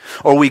Christ.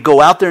 Or we go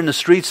out there in the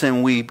streets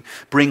and we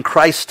bring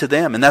Christ to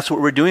them. And that's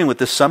what we're doing with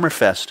this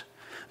Summerfest.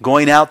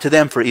 Going out to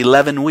them for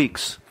 11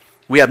 weeks.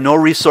 We have no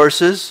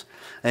resources.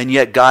 And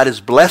yet God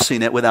is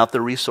blessing it without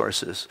the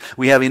resources.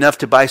 We have enough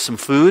to buy some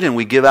food, and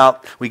we gave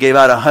out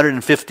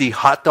 150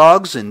 hot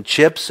dogs and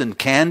chips and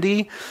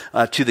candy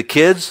to the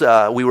kids.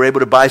 We were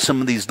able to buy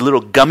some of these little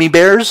gummy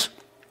bears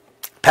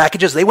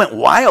packages. They went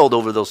wild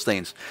over those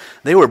things.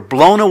 They were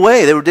blown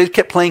away. They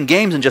kept playing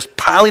games and just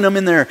piling them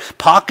in their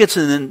pockets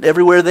and then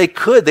everywhere they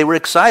could. They were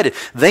excited.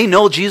 They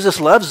know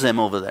Jesus loves them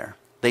over there.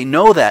 They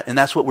know that, and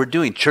that's what we're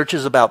doing. Church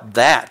is about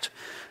that,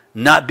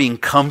 not being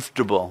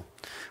comfortable.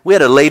 We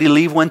had a lady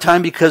leave one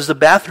time because the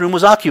bathroom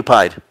was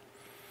occupied.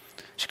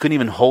 She couldn't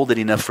even hold it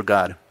enough for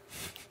God.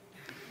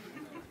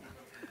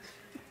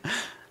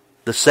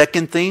 The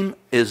second thing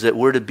is that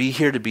we're to be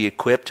here to be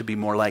equipped to be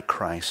more like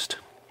Christ.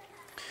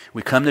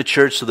 We come to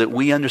church so that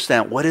we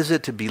understand what is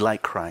it to be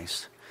like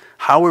Christ.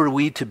 How are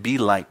we to be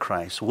like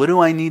Christ? What do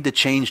I need to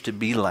change to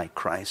be like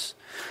Christ?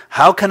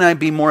 How can I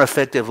be more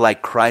effective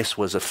like Christ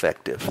was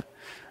effective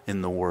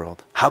in the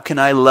world? How can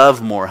I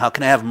love more? How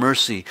can I have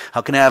mercy?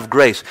 How can I have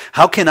grace?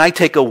 How can I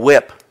take a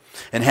whip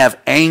and have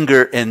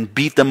anger and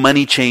beat the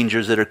money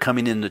changers that are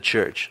coming into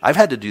church? I've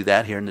had to do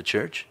that here in the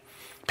church.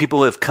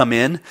 People have come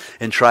in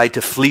and tried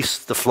to fleece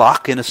the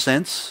flock in a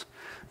sense.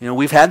 You know,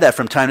 we've had that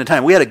from time to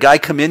time. We had a guy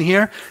come in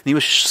here, and he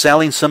was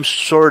selling some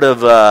sort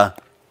of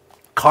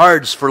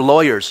cards for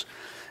lawyers.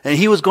 And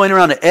he was going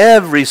around to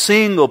every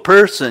single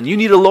person. You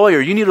need a lawyer.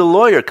 You need a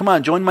lawyer. Come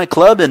on, join my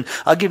club, and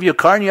I'll give you a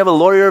card, and you have a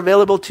lawyer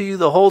available to you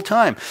the whole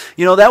time.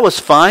 You know, that was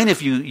fine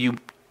if you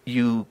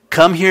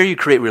come here, you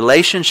create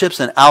relationships,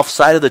 and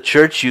outside of the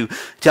church, you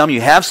tell them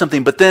you have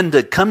something. But then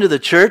to come to the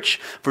church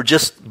for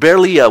just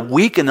barely a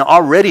week and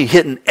already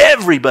hitting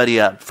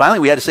everybody up. Finally,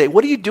 we had to say,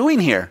 what are you doing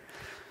here?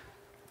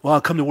 Well,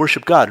 I'll come to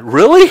worship God.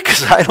 Really?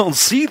 Because I don't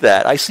see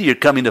that. I see you're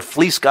coming to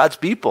fleece God's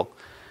people.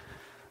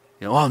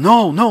 You know,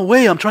 oh, no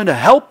way, I'm trying to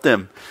help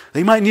them.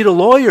 They might need a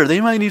lawyer.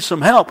 They might need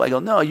some help. I go,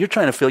 no, you're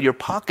trying to fill your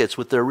pockets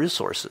with their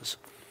resources.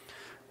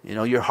 You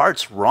know, your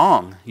heart's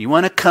wrong. You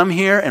want to come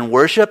here and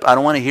worship? I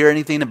don't want to hear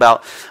anything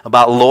about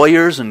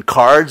lawyers and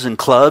cards and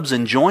clubs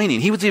and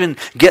joining. He was even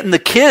getting the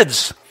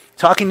kids,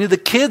 talking to the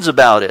kids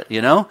about it,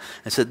 you know.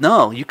 I said,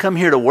 no, you come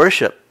here to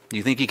worship. Do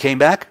you think he came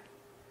back?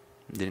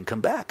 He didn't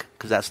come back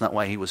because that's not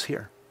why he was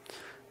here.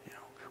 You know,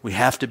 we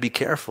have to be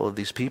careful of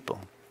these people.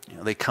 You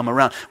know, they come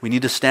around. We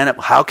need to stand up.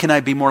 How can I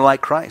be more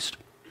like Christ?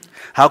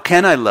 How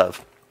can I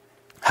love?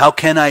 How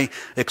can I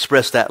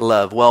express that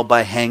love? Well,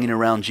 by hanging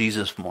around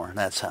Jesus more.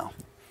 That's how.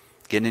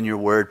 Getting in your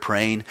word,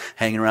 praying,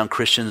 hanging around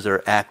Christians that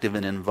are active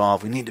and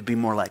involved. We need to be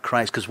more like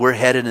Christ because we're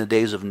headed in the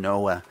days of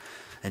Noah,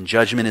 and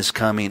judgment is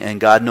coming, and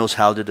God knows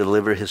how to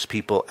deliver his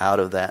people out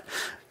of that.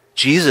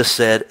 Jesus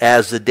said,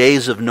 as the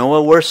days of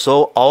Noah were,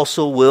 so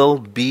also will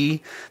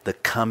be the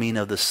coming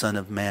of the Son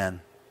of Man.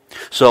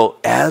 So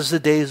as the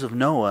days of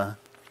Noah,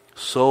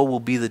 so will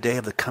be the day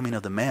of the coming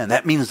of the man.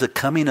 That means the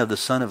coming of the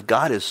Son of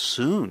God is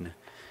soon.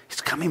 He's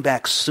coming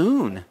back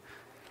soon.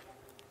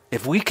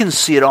 If we can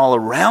see it all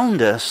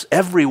around us,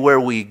 everywhere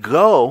we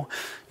go,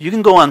 you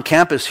can go on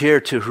campus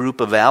here to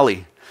Harupa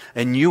Valley,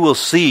 and you will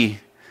see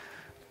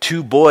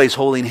two boys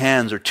holding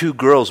hands or two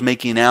girls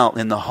making out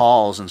in the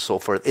halls and so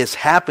forth. It's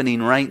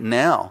happening right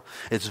now.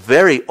 It's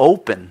very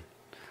open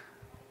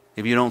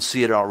if you don't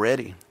see it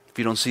already. If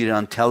you don't see it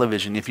on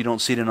television, if you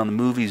don't see it on the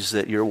movies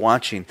that you're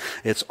watching,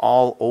 it's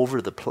all over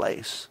the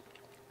place.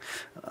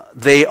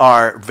 They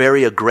are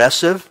very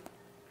aggressive.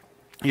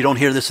 You don't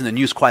hear this in the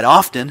news quite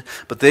often,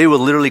 but they will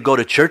literally go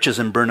to churches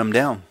and burn them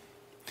down.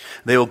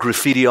 They will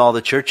graffiti all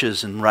the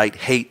churches and write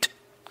hate,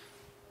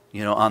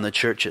 you know, on the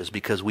churches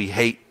because we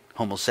hate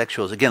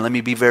homosexuals. Again, let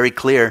me be very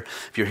clear.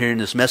 If you're hearing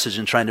this message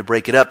and trying to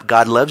break it up,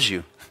 God loves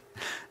you.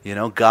 You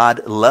know,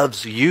 God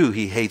loves you.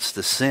 He hates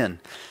the sin.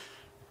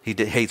 He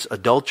hates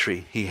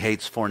adultery. He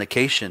hates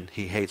fornication.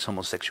 He hates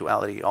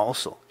homosexuality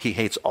also. He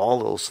hates all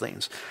those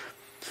things.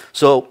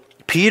 So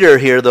Peter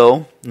here,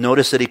 though,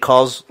 notice that he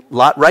calls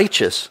Lot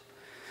righteous.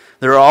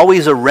 There are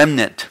always a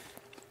remnant.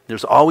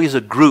 There's always a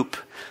group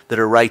that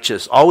are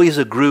righteous. Always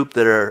a group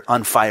that are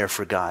on fire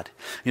for God.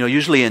 You know,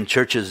 usually in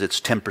churches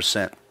it's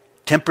 10%.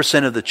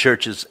 10% of the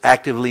church is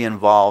actively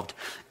involved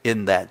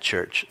in that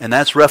church. And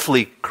that's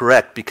roughly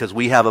correct because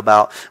we have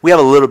a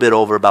little bit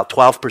over about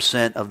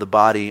 12% of the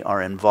body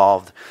are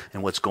involved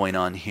in what's going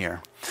on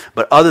here.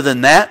 But other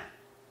than that,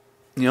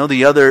 you know,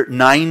 the other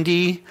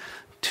 90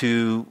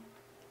 to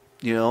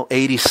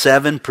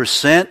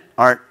 87%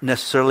 aren't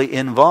necessarily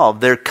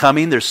involved. They're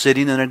coming, they're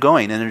sitting, and they're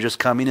going, and they're just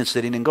coming and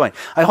sitting and going.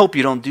 I hope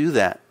you don't do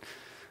that.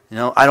 You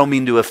know, I don't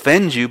mean to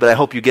offend you, but I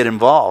hope you get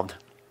involved.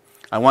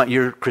 I want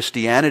your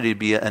Christianity to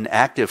be an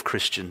active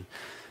Christian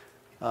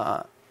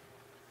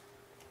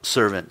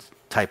servant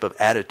type of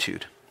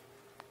attitude.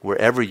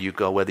 Wherever you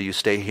go, whether you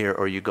stay here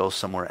or you go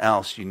somewhere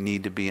else, you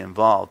need to be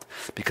involved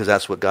because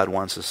that's what God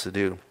wants us to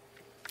do.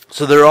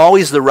 So they're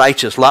always the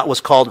righteous. Lot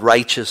was called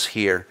righteous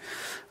here.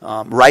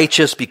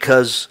 Righteous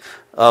because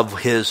of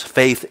his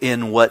faith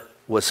in what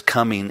was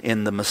coming,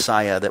 in the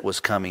Messiah that was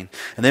coming.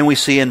 And then we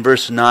see in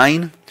verse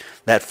 9,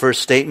 that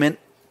first statement,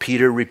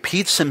 Peter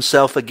repeats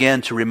himself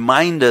again to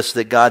remind us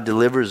that God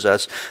delivers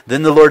us.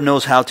 Then the Lord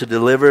knows how to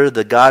deliver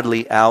the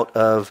godly out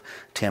of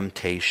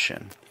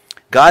temptation.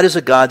 God is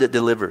a God that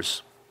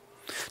delivers.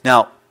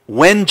 Now,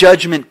 when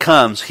judgment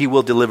comes, he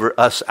will deliver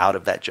us out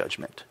of that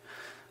judgment.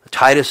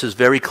 Titus is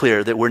very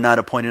clear that we're not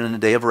appointed in the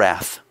day of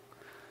wrath.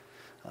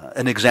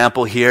 An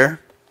example here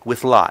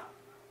with Lot.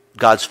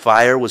 God's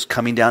fire was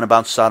coming down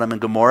about Sodom and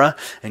Gomorrah,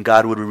 and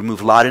God would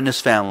remove Lot and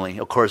his family.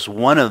 Of course,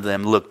 one of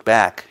them looked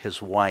back,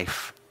 his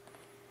wife.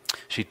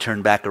 She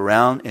turned back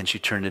around and she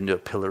turned into a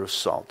pillar of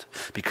salt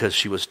because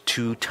she was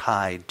too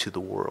tied to the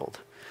world.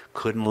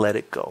 Couldn't let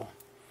it go.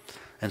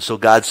 And so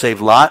God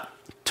saved Lot,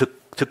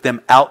 took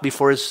them out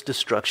before his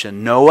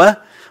destruction.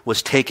 Noah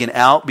was taken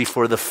out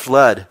before the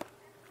flood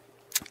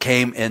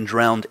came and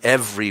drowned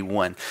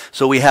everyone.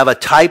 So we have a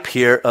type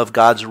here of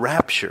God's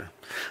rapture.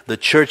 The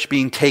church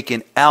being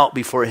taken out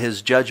before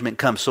his judgment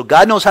comes. So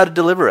God knows how to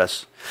deliver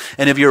us.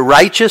 And if you're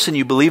righteous and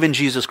you believe in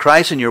Jesus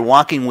Christ and you're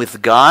walking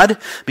with God,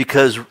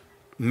 because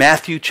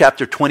Matthew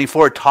chapter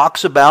 24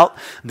 talks about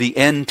the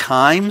end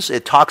times.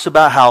 It talks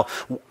about how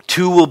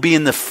two will be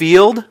in the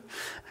field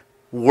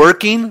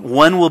working,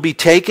 one will be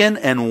taken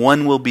and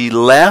one will be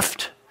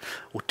left.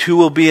 Two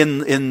will be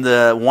in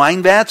the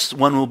wine vats,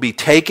 one will be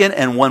taken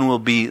and one will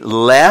be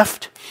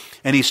left.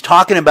 And he's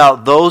talking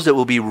about those that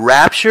will be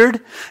raptured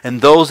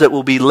and those that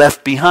will be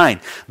left behind.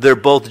 They're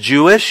both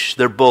Jewish,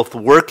 they're both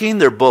working,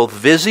 they're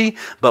both busy,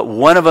 but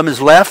one of them is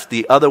left,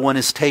 the other one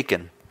is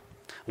taken.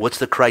 What's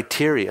the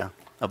criteria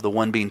of the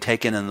one being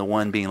taken and the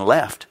one being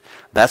left?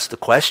 That's the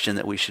question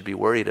that we should be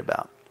worried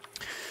about.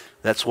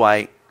 That's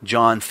why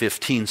John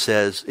 15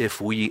 says, if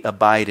we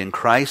abide in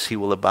Christ, he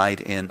will abide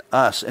in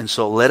us. And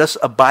so let us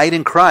abide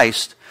in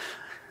Christ.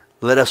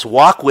 Let us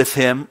walk with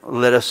him.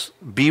 Let us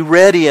be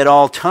ready at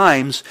all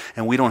times.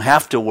 And we don't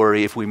have to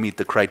worry if we meet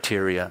the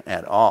criteria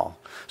at all.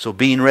 So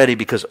being ready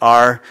because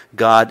our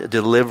God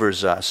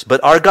delivers us.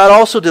 But our God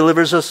also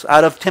delivers us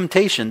out of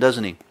temptation,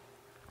 doesn't he?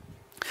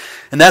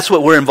 And that's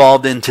what we're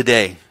involved in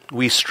today.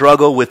 We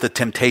struggle with the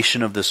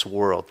temptation of this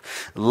world.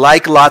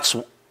 Like Lot's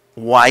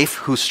wife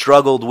who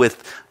struggled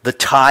with the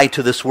tie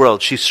to this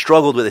world. She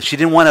struggled with it. She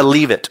didn't want to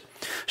leave it.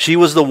 She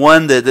was the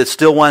one that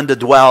still wanted to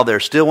dwell there,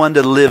 still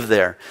wanted to live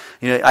there.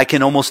 You know, I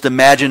can almost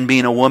imagine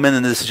being a woman,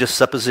 and this is just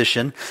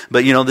supposition,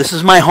 but this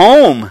is my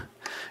home.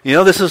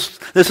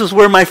 This is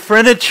where my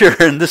furniture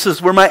and this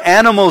is where my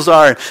animals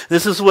are.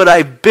 This is what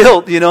I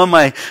built,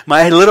 my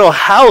little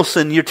house,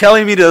 and you're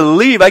telling me to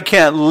leave. I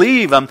can't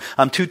leave.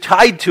 I'm too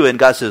tied to it. And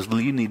God says,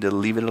 you need to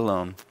leave it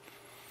alone.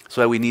 That's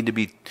why we need to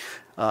be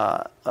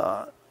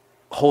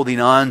holding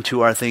on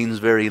to our things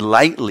very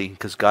lightly,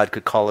 because God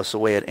could call us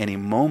away at any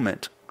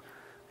moment.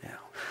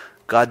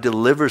 God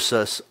delivers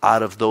us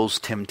out of those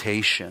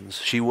temptations.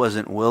 She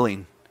wasn't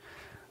willing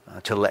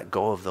to let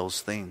go of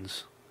those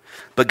things.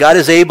 But God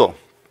is able,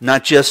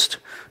 not just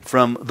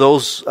from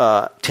those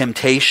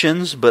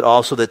temptations, but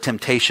also the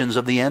temptations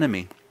of the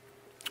enemy,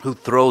 who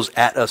throws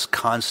at us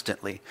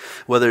constantly.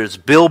 Whether it's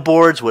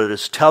billboards, whether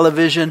it's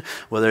television,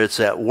 whether it's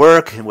at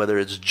work, whether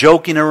it's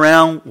joking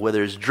around,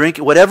 whether it's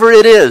drinking, whatever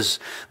it is,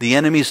 the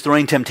enemy's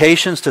throwing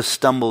temptations to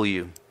stumble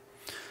you,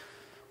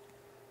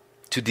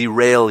 to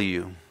derail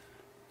you.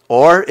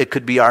 Or it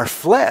could be our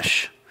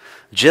flesh.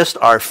 Just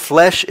our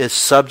flesh is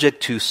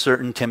subject to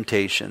certain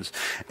temptations.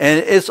 And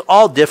it's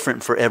all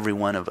different for every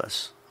one of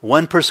us.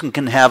 One person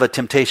can have a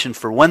temptation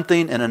for one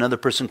thing, and another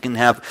person can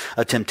have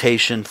a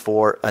temptation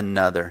for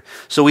another.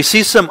 So we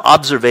see some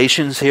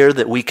observations here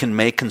that we can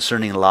make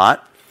concerning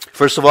Lot.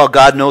 First of all,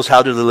 God knows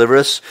how to deliver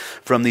us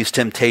from these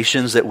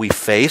temptations that we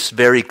face.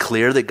 Very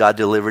clear that God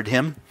delivered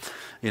him,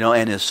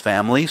 and his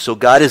family. So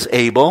God is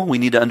able. We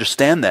need to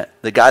understand that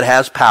God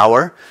has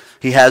power.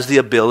 He has the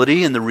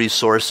ability and the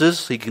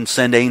resources. He can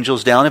send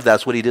angels down if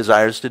that's what he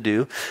desires to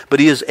do. But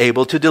he is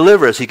able to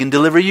deliver us. He can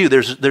deliver you.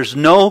 There's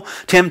no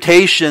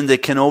temptation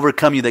that can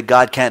overcome you that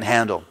God can't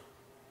handle.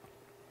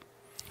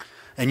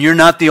 And you're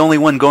not the only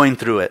one going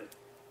through it.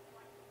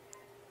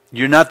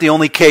 You're not the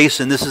only case,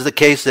 and this is the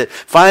case that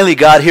finally,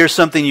 God, here's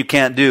something you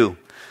can't do.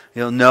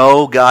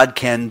 No, God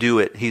can do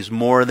it. He's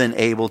more than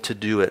able to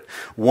do it.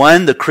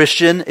 One, the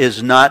Christian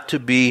is not to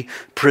be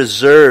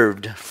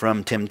preserved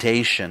from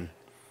temptation.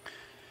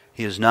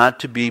 He is not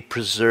to be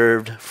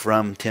preserved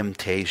from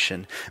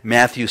temptation.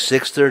 Matthew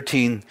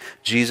 6:13,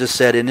 Jesus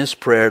said in his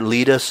prayer,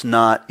 lead us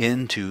not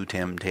into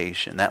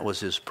temptation. That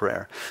was his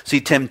prayer. See,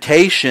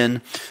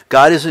 temptation,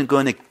 God isn't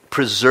going to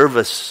preserve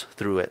us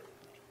through it.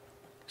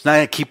 He's not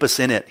going to keep us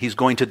in it. He's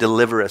going to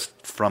deliver us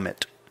from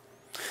it.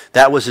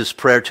 That was his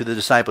prayer to the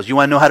disciples. You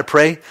want to know how to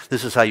pray?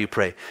 This is how you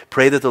pray.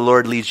 Pray that the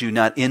Lord leads you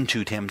not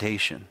into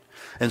temptation.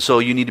 And so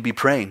you need to be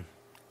praying.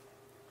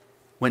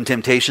 When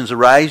temptations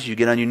arise, you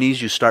get on your knees,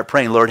 you start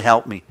praying, Lord,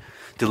 help me,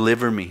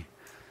 deliver me,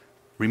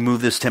 remove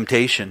this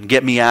temptation,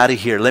 get me out of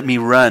here, let me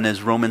run,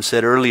 as Roman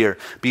said earlier.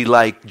 Be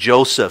like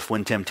Joseph.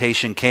 When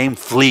temptation came,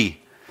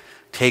 flee,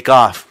 take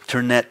off,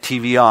 turn that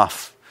TV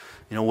off.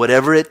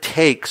 Whatever it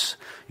takes,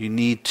 you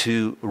need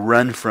to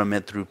run from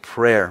it through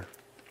prayer.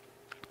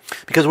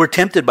 Because we're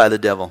tempted by the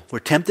devil. We're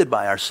tempted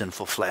by our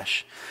sinful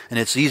flesh. And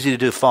it's easy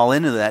to fall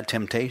into that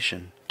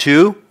temptation.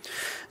 2,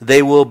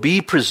 they will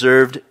be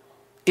preserved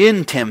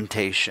in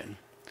temptation.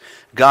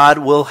 God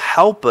will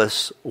help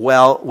us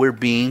while we're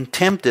being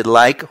tempted.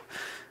 Like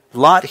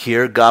Lot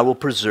here, God will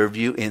preserve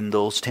you in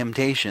those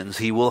temptations.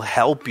 He will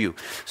help you.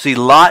 See,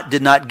 Lot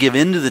did not give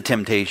in to the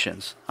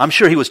temptations. I'm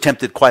sure he was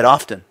tempted quite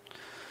often.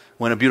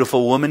 When a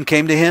beautiful woman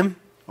came to him,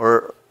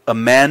 or a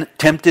man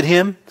tempted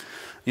him,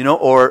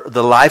 or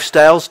the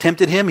lifestyles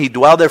tempted him, he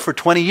dwelled there for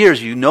 20 years.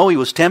 He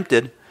was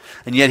tempted.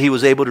 And yet he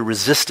was able to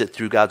resist it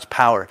through God's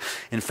power.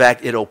 In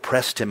fact, it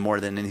oppressed him more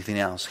than anything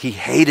else. He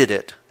hated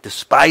it,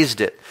 despised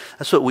it.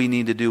 That's what we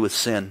need to do with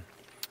sin.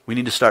 We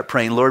need to start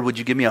praying, Lord, would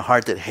you give me a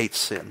heart that hates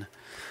sin,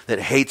 that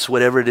hates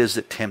whatever it is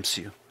that tempts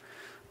you,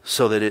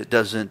 so that it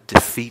doesn't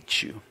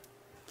defeat you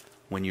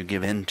when you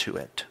give in to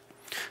it.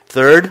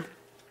 3rd,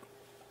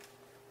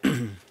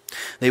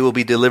 they will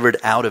be delivered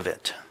out of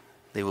it.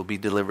 They will be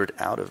delivered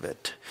out of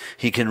it.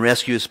 He can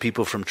rescue his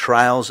people from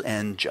trials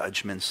and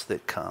judgments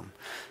that come.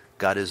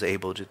 God is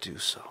able to do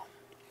so.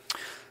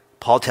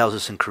 Paul tells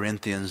us in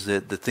Corinthians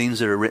that the things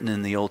that are written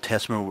in the Old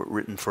Testament were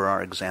written for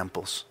our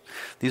examples.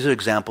 These are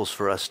examples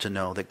for us to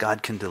know that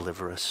God can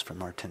deliver us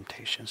from our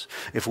temptations.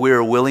 If we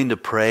are willing to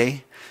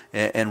pray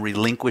and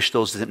relinquish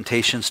those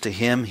temptations to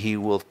him, he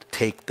will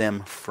take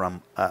them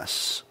from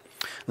us.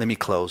 Let me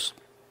close.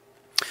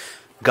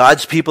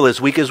 God's people,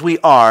 as weak as we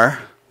are,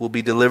 will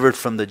be delivered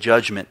from the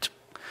judgment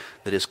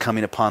that is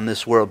coming upon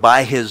this world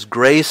by His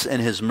grace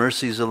and His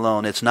mercies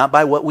alone. It's not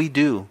by what we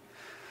do.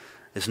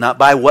 It's not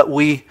by what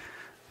we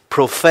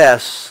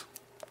profess.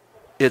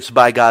 It's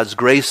by God's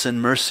grace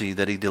and mercy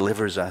that He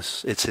delivers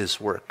us. It's His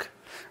work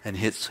and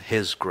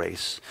His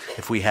grace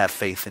if we have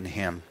faith in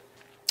Him.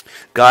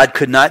 God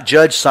could not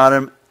judge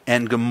Sodom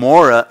and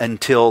Gomorrah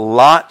until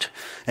Lot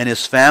and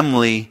his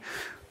family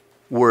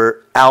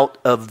were out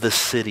of the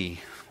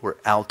city. We're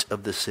out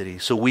of the city.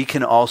 So we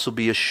can also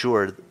be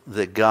assured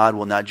that God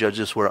will not judge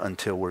this world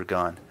until we're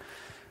gone.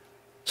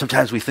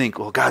 Sometimes we think,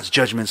 well, God's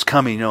judgment's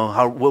coming. What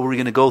are we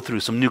going to go through?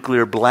 Some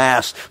nuclear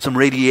blast, some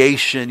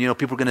radiation.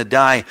 People are going to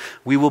die.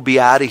 We will be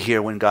out of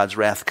here when God's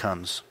wrath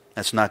comes.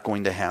 That's not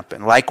going to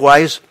happen.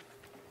 Likewise,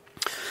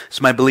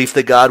 it's my belief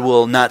that God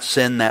will not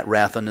send that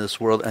wrath on this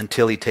world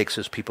until He takes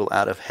His people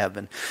out of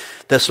heaven.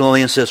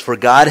 Thessalonians says, "For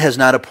God has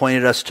not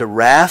appointed us to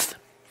wrath,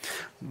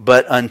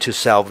 but unto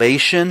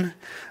salvation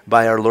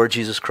by our Lord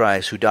Jesus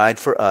Christ, who died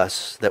for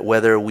us, that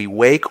whether we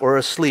wake or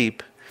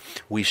asleep,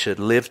 we should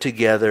live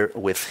together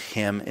with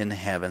Him in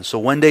heaven." So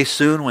one day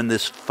soon, when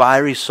this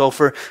fiery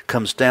sulfur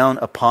comes down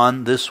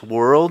upon this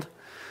world,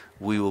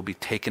 we will be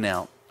taken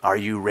out. Are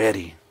you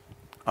ready?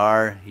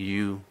 Are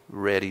you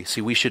ready? See,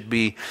 we should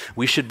be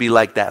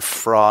like that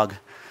frog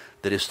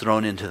that is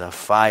thrown into the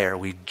fire.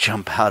 We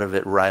jump out of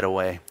it right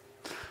away.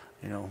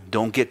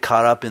 Don't get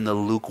caught up in the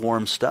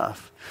lukewarm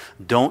stuff.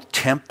 Don't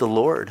tempt the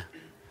Lord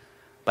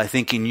by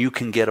thinking you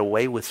can get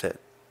away with it,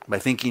 by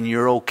thinking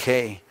you're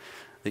okay,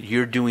 that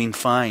you're doing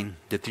fine,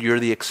 that you're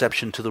the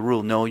exception to the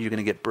rule. No, you're going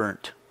to get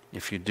burnt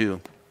if you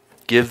do.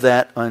 Give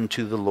that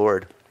unto the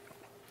Lord.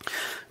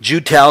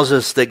 Jude tells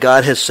us that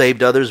God has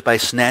saved others by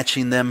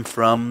snatching them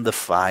from the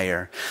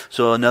fire.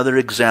 So another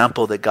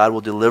example that God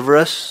will deliver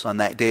us on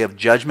that day of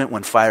judgment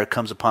when fire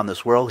comes upon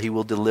this world. He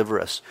will deliver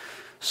us,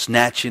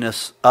 snatching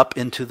us up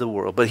into the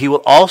world. But He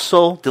will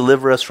also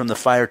deliver us from the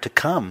fire to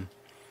come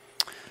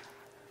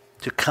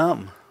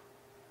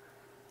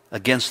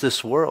against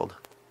this world,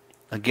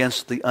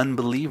 against the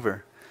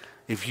unbeliever.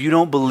 If you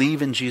don't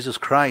believe in Jesus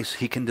Christ,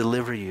 He can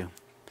deliver you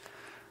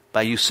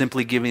by you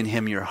simply giving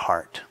Him your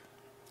heart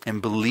and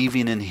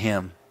believing in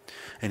Him,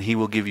 and He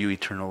will give you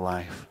eternal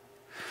life.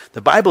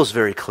 The Bible is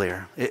very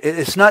clear.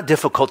 It's not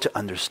difficult to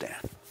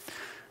understand.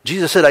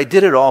 Jesus said, "I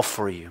did it all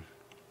for you.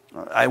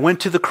 I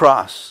went to the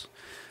cross.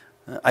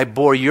 I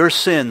bore your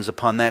sins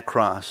upon that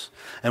cross.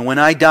 And when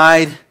I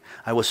died,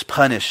 I was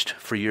punished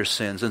for your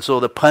sins." And so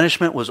the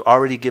punishment was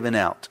already given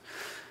out.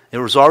 It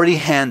was already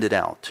handed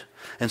out.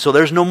 And so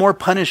there's no more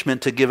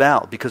punishment to give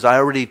out because I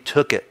already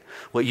took it.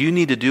 What you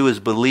need to do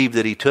is believe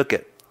that He took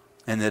it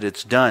and that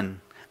it's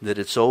done, that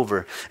it's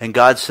over. And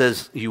God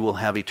says you will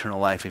have eternal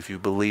life if you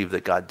believe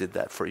that God did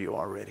that for you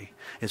already.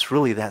 It's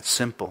really that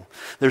simple.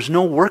 There's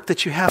no work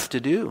that you have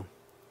to do.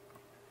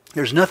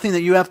 There's nothing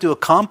that you have to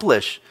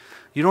accomplish.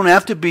 You don't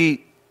have to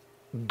be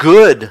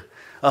good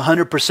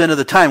 100% of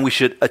the time. We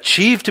should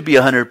achieve to be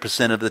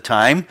 100% of the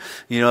time,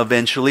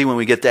 eventually when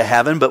we get to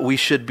heaven, but we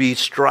should be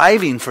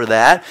striving for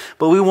that,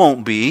 but we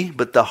won't be,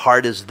 but the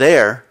heart is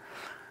there,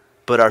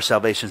 but our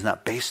salvation is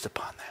not based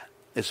upon that.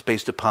 It's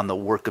based upon the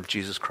work of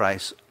Jesus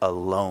Christ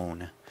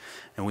alone,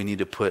 and we need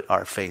to put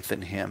our faith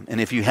in Him.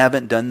 And if you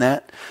haven't done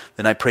that,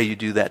 then I pray you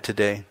do that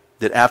today,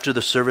 that after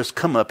the service,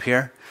 come up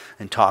here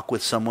and talk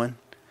with someone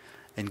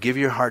and give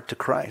your heart to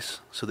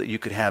Christ so that you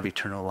could have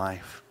eternal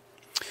life.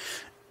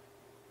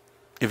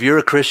 If you're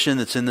a Christian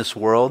that's in this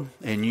world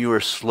and you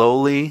are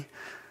slowly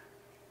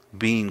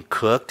being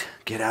cooked,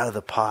 get out of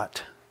the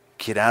pot.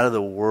 Get out of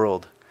the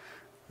world.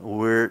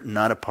 We're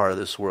not a part of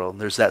this world.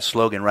 There's that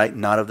slogan, right?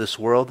 Not of this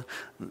world.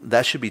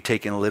 That should be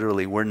taken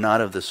literally. We're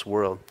not of this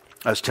world.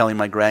 I was telling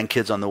my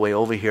grandkids on the way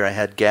over here, I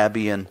had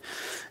Gabby and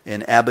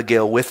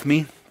Abigail with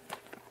me.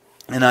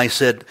 And I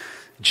said,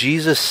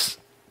 Jesus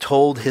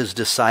told His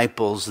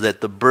disciples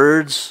that the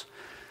birds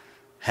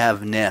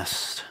have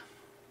nests.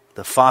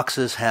 The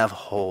foxes have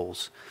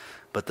holes,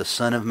 but the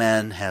Son of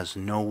Man has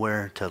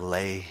nowhere to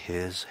lay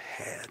His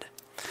head.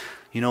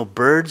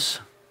 Birds,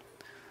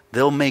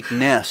 they'll make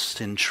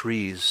nests in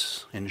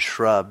trees, in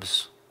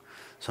shrubs,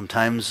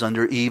 sometimes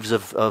under eaves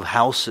of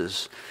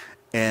houses,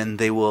 and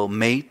they will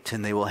mate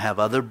and they will have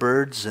other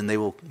birds and they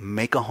will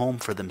make a home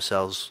for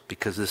themselves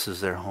because this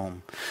is their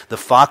home. The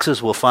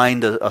foxes will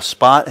find a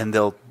spot and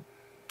they'll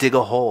dig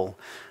a hole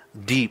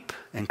deep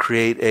and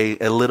create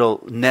a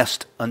little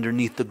nest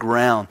underneath the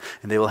ground,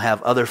 and they will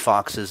have other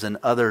foxes and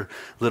other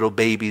little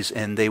babies,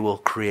 and they will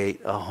create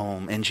a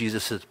home. And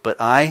Jesus says, but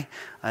I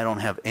don't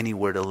have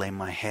anywhere to lay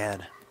my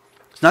head.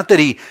 It's not that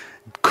He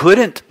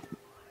couldn't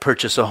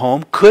purchase a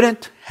home,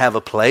 couldn't have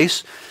a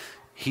place.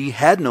 He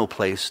had no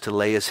place to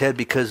lay His head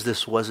because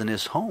this wasn't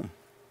His home.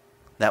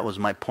 That was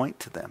my point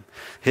to them.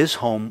 His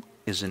home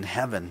is in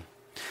heaven.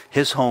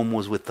 His home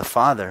was with the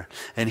Father,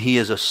 and He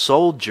is a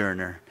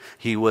sojourner.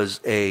 He was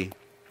a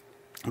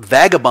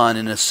vagabond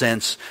in a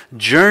sense,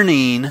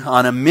 journeying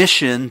on a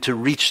mission to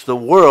reach the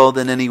world,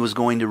 and then He was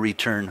going to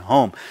return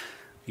home.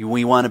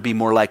 We want to be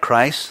more like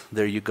Christ?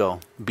 There you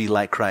go. Be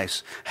like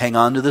Christ. Hang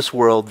on to this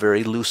world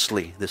very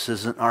loosely. This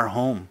isn't our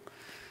home.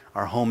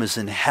 Our home is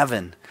in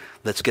heaven.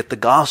 Let's get the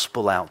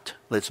gospel out.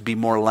 Let's be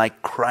more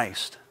like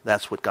Christ.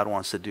 That's what God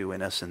wants to do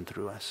in us and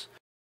through us.